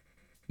the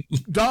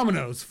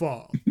dominoes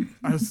fall.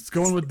 I was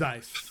going with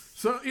dice.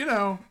 So,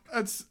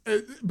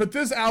 but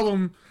this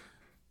album,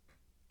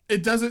 I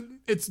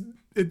think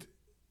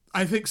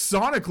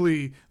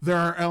sonically there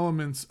are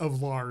elements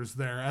of Lars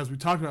there, as we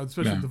talked about,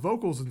 especially the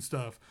vocals and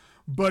stuff,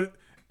 but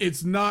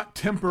it's not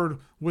tempered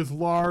with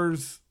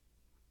Lars,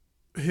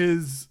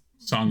 his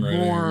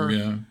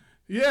songwriting.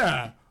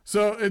 Yeah.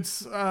 So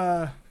it's,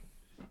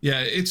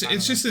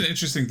 it's just an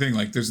interesting thing.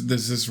 Like there's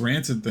this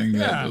Rancid thing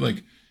that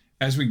like,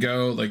 as we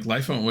go, like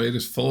Life Won't Wait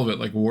is full of it.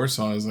 Like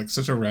Warsaw is like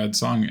such a rad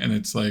song. And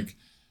it's like,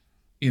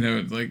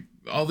 like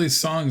all these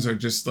songs are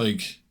just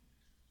like,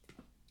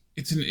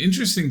 it's an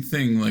interesting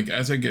thing. Like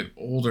as I get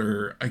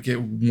older, I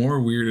get more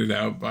weirded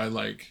out by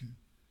like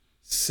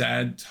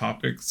sad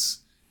topics,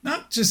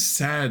 not just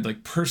sad,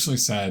 like personally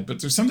sad, but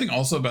there's something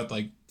also about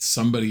like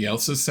somebody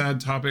else's sad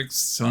topics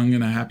sung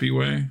in a happy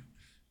way.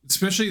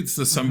 Especially it's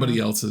the somebody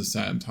else's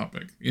sad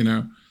topic,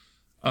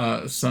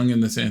 sung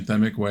in this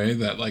anthemic way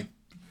that like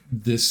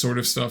this sort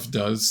of stuff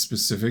does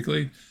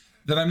specifically,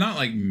 that I'm not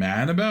like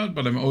mad about,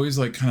 but I'm always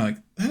like kind of like,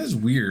 that is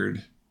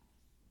weird.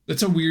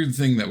 That's a weird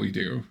thing that we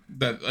do,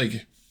 that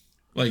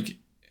like,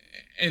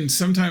 and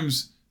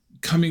sometimes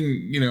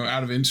coming,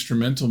 out of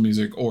instrumental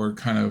music or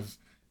kind of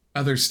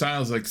other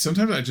styles, like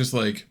sometimes I just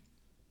like,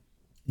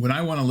 when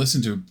I want to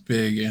listen to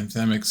big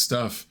anthemic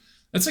stuff,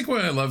 That's like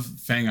why I love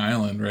Fang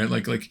Island, right?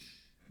 Like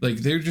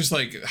they're just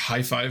like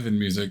high five in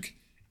music,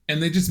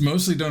 and they just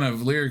mostly don't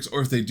have lyrics,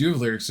 or if they do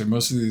have lyrics, they're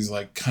mostly these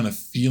like kind of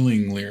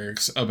feeling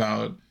lyrics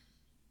about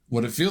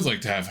what it feels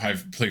like to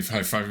have play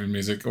high five in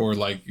music, or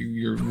like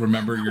you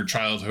remember your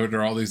childhood,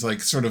 or all these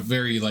like sort of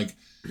very like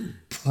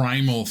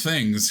primal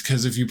things.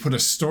 Because if you put a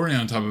story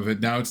on top of it,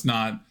 now it's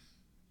not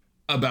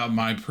about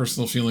my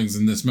personal feelings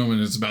in this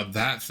moment, it's about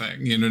that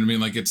thing, you know what I mean?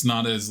 Like it's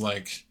not as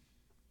like,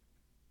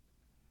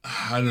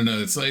 I don't know,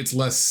 it's like it's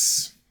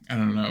less, I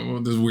don't know,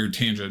 there's a weird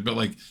tangent, but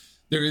like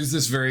there is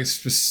this very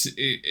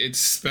it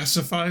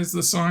specifies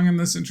the song in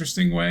this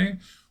interesting way,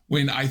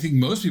 when I think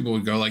most people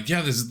would go like,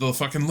 yeah, this is the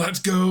fucking let's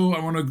go,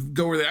 I want to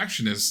go where the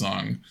action is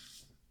song,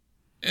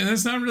 and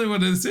that's not really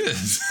what this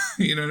is.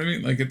 You know what I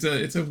mean? Like it's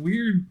a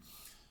weird,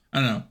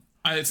 I don't know,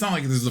 it's not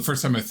like this is the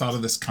first time I thought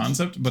of this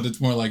concept, but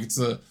it's more like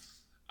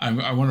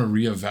I want to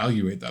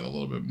reevaluate that a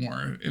little bit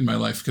more in my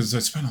life, because I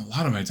spent a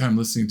lot of my time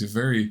listening to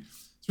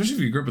especially if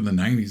you grew up in the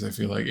 90s, I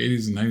feel like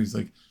 80s and 90s,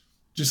 like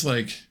just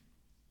like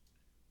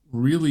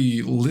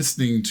really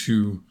listening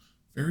to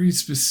very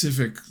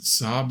specific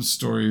sob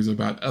stories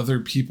about other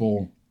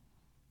people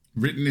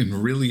written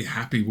in really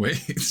happy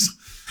ways.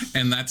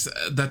 And that's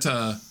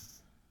a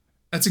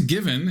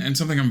given and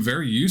something I'm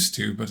very used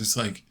to, but it's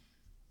like,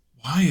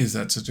 why is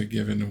that such a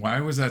given?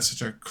 Why was that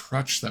such a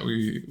crutch that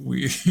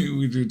we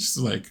just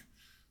like,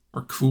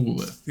 are cool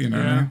with, you know?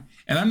 Yeah.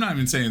 And I'm not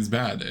even saying it's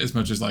bad as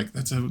much as like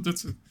that's more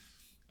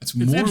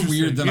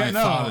weird than I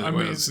thought it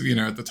was, you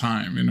know, at the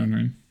time, you know what I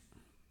mean?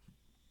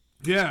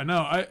 Yeah, no,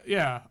 I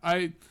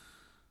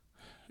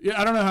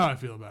don't know how I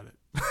feel about it.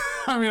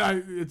 I mean,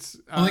 it's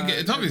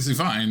obviously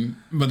fine,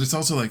 but it's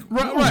also like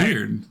right,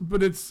 weird.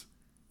 But it's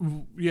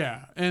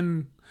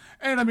and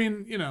I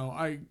mean, you know,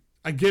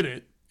 I get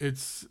it.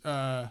 It's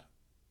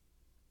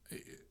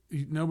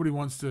nobody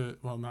wants to.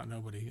 Well, not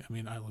nobody. I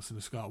mean, I listen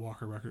to Scott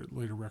Walker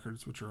later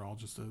records, which are all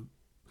just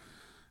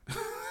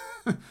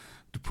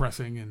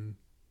depressing and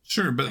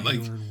sure, but like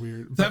and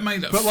weird. That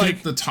might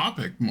fit the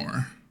topic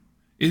more.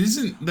 It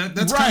isn't that.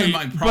 That's kind of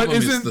my problem.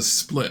 Is the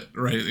split,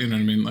 right? You know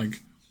what I mean?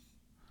 Like,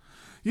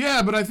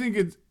 yeah, but I think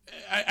it's.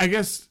 I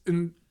guess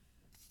to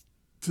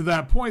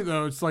that point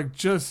though, it's like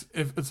just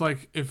if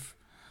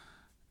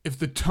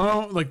the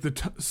tone, like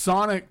the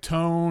sonic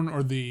tone,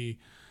 or the,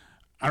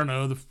 I don't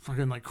know, the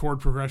fucking like chord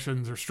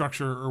progressions or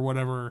structure or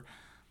whatever,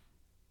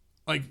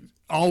 like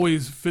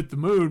always fit the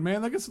mood,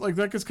 man. That gets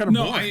kind of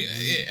boring.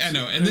 I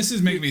know, and this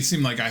is making me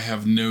seem like I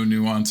have no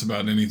nuance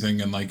about anything,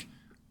 and like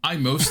I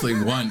mostly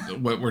want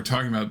what we're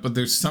talking about, but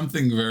there's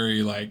something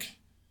very like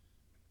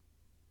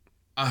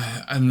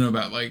I don't know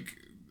about like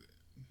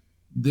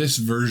this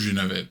version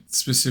of it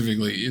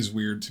specifically is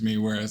weird to me,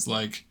 whereas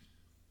like.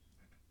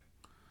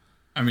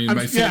 I mean,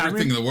 my favorite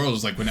thing in the world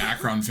is like when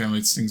Akron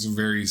Family sings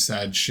very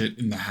sad shit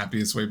in the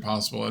happiest way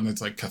possible, and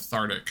it's like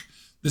cathartic.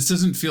 This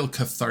doesn't feel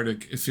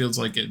cathartic. It feels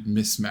like it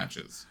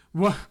mismatches.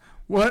 What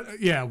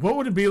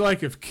would it be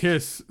like if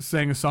Kiss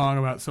sang a song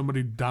about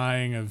somebody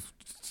dying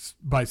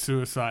by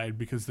suicide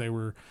because they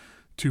were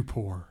too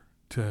poor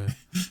to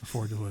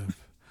afford to live?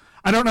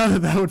 I don't know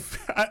that would.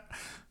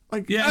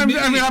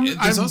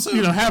 I'm also,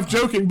 you know, half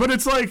joking, but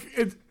it's like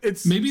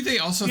it's maybe they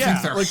also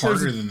think they're like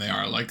harder than they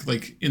are.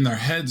 Like in their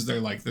heads,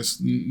 they're like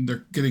this.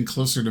 They're getting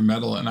closer to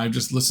metal, and I've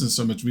just listened to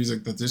so much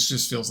music that this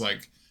just feels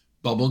like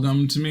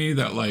bubblegum to me.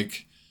 That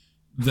like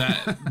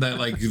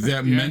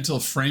that mental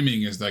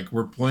framing is like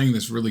we're playing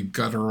this really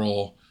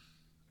guttural,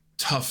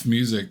 tough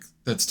music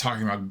that's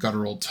talking about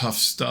guttural, tough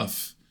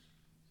stuff.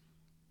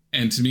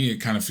 And to me, it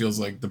kind of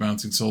feels like the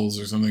Bouncing Souls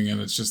or something, and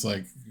it's just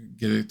like.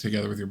 Get it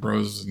together with your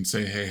bros and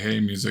say, hey,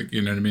 music,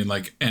 you know what I mean?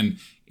 Like, and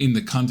in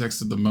the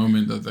context of the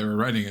moment that they were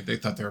writing it, they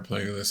thought they were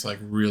playing this like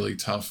really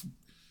tough,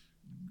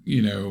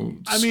 you know,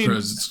 I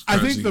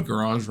think the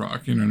garage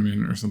rock, you know what I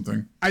mean? Or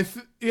something.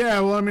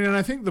 And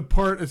I think the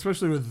part,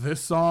 especially with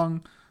this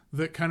song,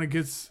 that kind of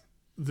gets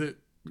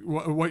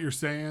what you're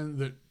saying,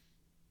 that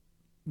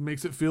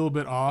makes it feel a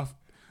bit off,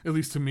 at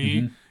least to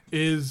me,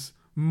 is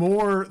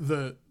more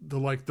the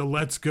like the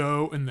let's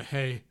go and the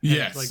hey.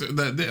 Yes, like,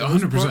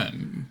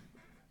 100%.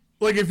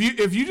 Like if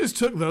you just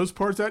took those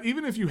parts out,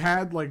 even if you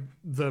had like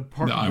the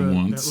part, that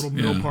little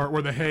middle part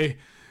where the hey,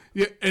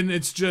 yeah, and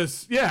it's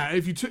just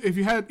if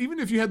you had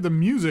the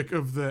music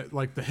of the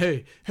like the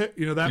hey,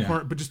 you know that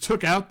part, but just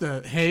took out the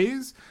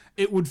haze,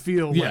 it would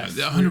feel less.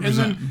 100%. And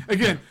then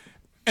again,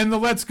 and the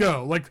let's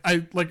go,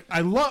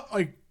 I love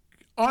like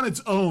on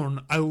its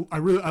own, I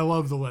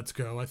love the let's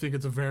go. I think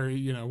it's a very,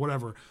 you know,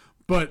 whatever,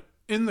 but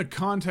in the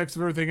context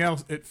of everything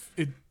else,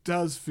 it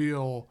does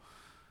feel.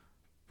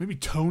 Maybe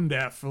tone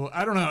deaf.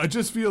 I don't know. It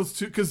just feels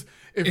too because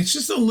it's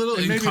just a little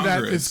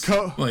incongruous.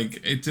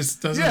 Like it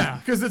just doesn't. Yeah,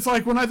 because it's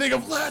like when I think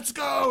of "Let's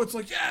Go," it's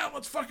like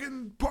let's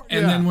fucking.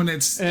 And then when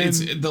it's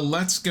the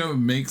 "Let's Go"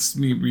 makes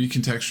me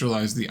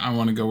recontextualize the "I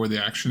want to go where the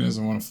action is.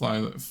 I want to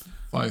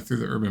fly through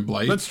the urban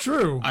blight." That's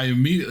true. I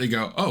immediately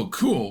go, "Oh,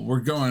 cool. We're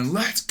going.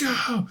 Let's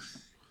go."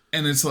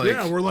 And it's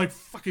like we're like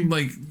fucking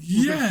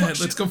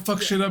let's go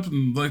fuck shit up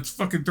and let's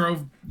fucking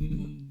throw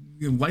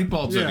light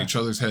bulbs at each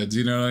other's heads.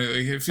 You know,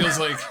 it feels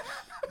like.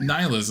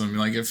 nihilism.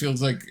 Like it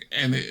feels like,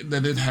 and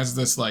that it has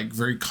this like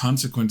very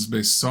consequence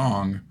based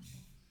song,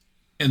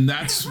 and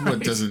that's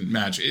what doesn't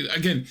match.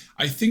 Again,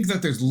 I think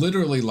that there's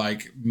literally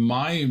like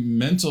my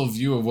mental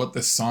view of what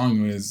the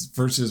song is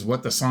versus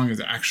what the song is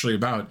actually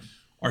about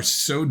are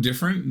so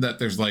different that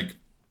there's like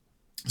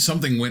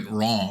something went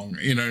wrong.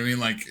 You know what I mean?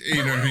 Like,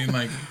 you know what I mean?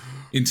 Like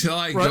until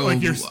I go,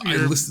 like I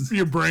listen.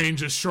 Your brain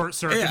just short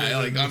circuited. Yeah,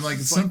 like I'm like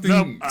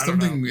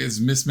something is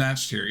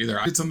mismatched here. Either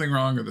I did something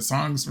wrong or the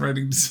song's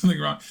writing something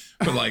wrong.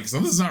 But like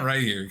something's not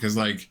right here because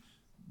like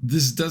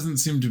this doesn't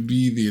seem to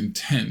be the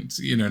intent.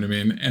 You know what I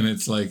mean? And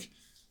it's like,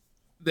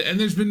 and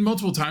there's been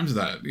multiple times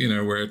that, you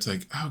know, where it's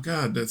like, oh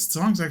God, that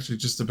song's actually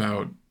just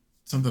about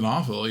something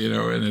awful, you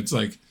know? And it's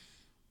like,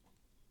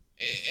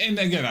 and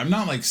again, I'm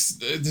not like,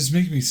 this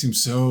makes me seem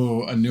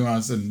so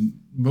unnuanced. And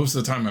most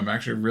of the time I'm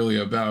actually really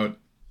about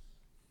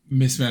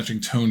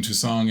mismatching tone to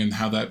song and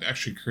how that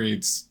actually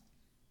creates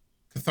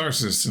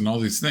catharsis and all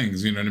these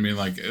things, you know what I mean?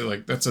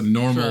 Like that's a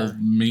normal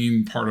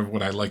main part of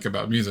what I like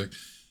about music.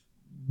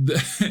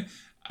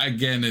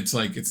 Again, it's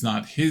like, it's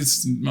not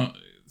his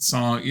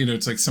song, you know,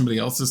 it's like somebody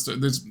else's.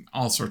 There's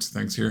all sorts of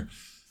things here.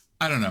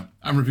 I don't know.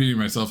 I'm repeating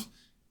myself.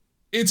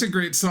 It's a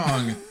great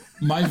song.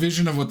 My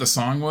vision of what the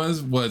song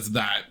was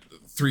that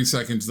 3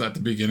 seconds at the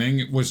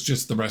beginning was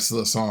just the rest of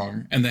the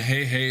song, and the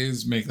hey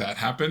heys make that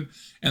happen.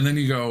 And then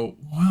you go,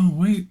 well,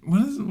 wait,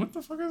 what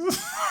the fuck is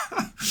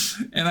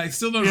this? And I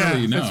still don't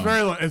really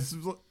know.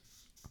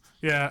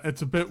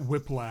 It's a bit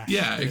whiplash.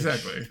 Yeah,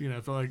 exactly. You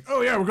know, feel like,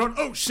 oh yeah, we're going.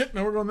 Oh shit,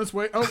 no, we're going this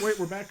way. Oh wait,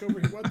 we're back over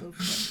here. What the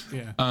fuck?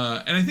 Yeah.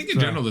 And I think in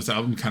general, this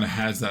album kind of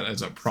has that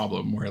as a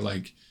problem, where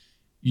like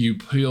you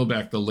peel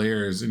back the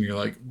layers and you're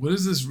like, what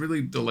is this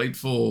really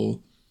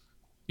delightful,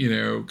 you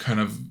know, kind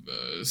of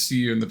see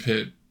you in the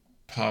pit,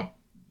 pop,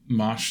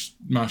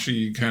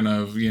 moshy kind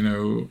of, you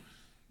know,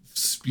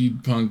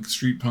 speed punk,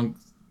 street punk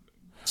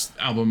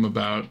album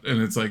about,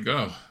 and it's like,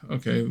 oh,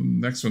 okay,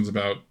 next one's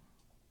about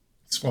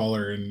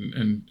squalor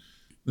and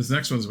this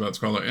next one's about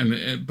squalor,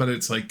 but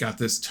it's like got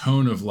this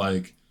tone of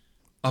like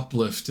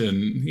uplift,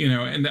 and you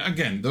know, and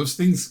again, those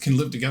things can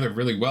live together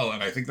really well,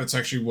 and I think that's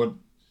actually what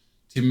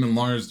Tim and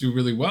Lars do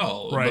really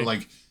well. Right. But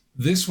like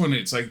this one,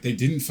 it's like they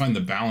didn't find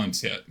the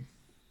balance yet.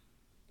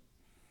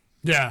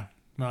 Yeah.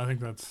 No, I think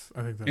that's.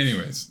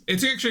 Anyways,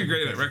 it's actually a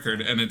great record,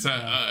 and it's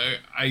I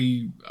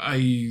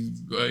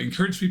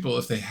encourage people,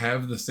 if they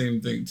have the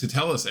same thing, to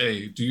tell us,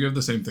 A, do you have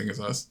the same thing as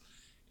us,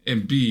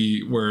 and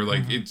B, where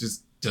like it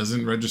just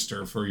doesn't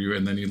register for you,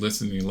 and then you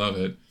listen and you love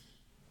it,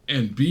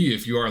 and B,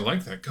 if you are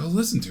like that, go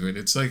listen to it.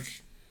 It's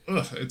like,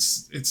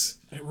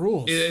 it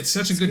rules. It's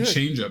such a good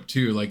change up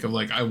too. Like of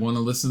like, I want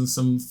to listen to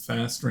some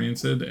fast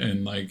Rancid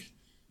and like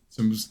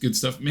some good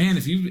stuff. Man,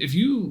 if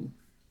you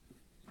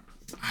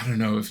I don't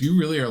know, if you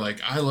really are like,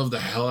 I love the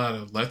hell out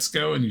of Let's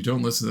Go, and you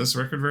don't listen to this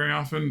record very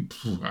often,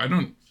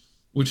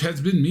 which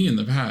has been me in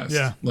the past.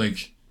 Yeah.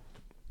 Like,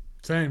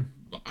 same.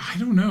 I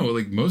don't know.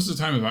 Like, most of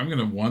the time, if I'm going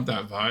to want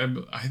that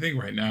vibe, I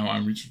think right now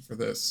I'm reaching for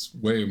this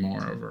way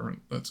more over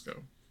Let's Go.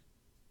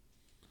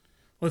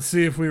 Let's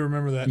see if we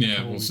remember that.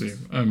 Yeah, we'll see.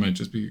 I might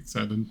just be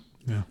excited.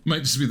 Yeah.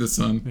 Might just be the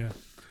sun. Yeah.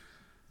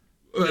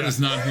 That is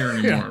not here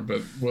anymore,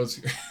 but was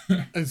here.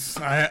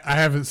 I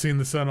haven't seen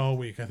the sun all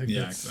week. I think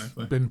that's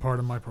exactly been part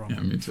of my problem.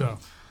 Yeah, me too. So,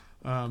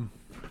 well,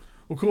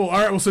 cool. All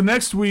right. Well, so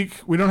next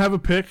week we don't have a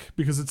pick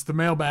because it's the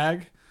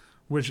mailbag,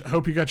 which I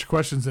hope you got your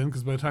questions in,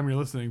 because by the time you're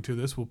listening to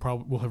this,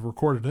 we'll have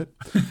recorded it.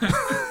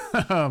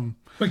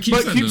 But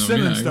keep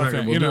sending stuff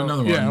in. We'll do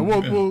another one.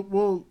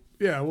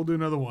 We'll do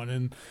another one.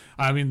 And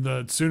I mean,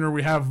 the sooner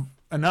we have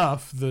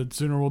enough, the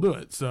sooner we'll do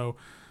it. So,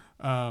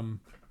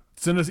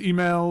 send us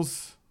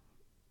emails.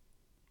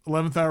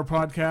 11th Hour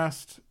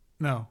Podcast.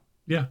 No.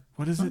 Yeah.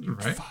 What is it?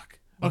 Right. Fuck.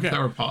 11th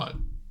Hour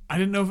Pod. I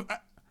didn't know.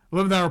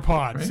 11th Hour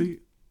Pod. Right? See,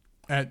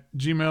 at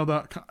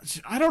gmail.com.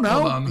 I don't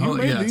know.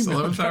 Hold on. Yes,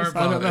 11th Hour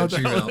Pod at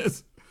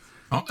Gmail.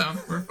 Calm down.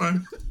 We're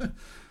fine.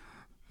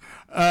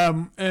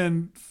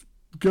 And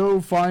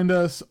go find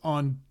us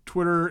on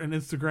Twitter and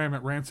Instagram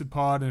at Rancid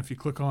Pod. And if you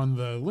click on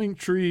the link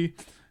tree,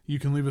 you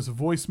can leave us a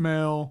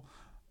voicemail.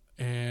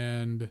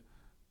 And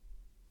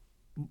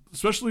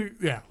especially,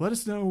 let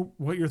us know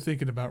what you're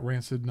thinking about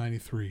Rancid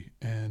 93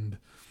 and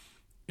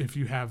if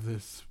you have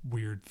this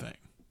weird thing,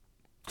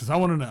 because I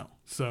want to know.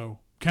 So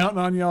counting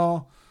on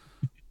y'all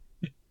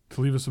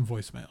to leave us some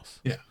voicemails.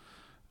 Yeah.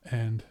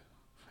 And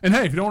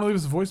hey, if you don't want to leave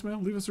us a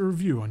voicemail, leave us a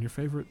review on your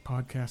favorite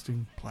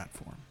podcasting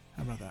platform.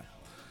 How about that?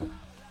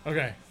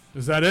 Okay.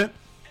 Is that it?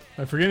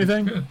 Did I forget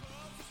anything? Good.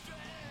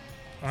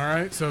 All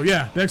right. So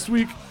next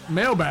week,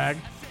 mailbag.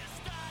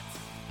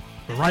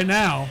 But right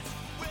now,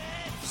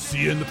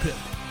 see you in the pit.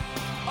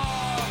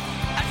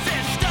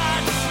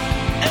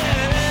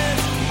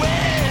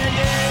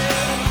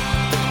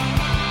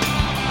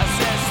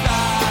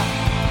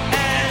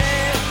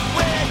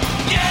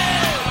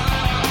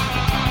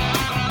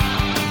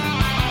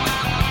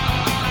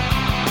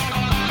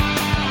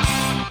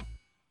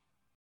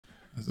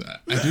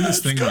 I do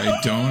this thing where I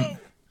don't.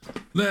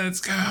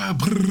 Let's go.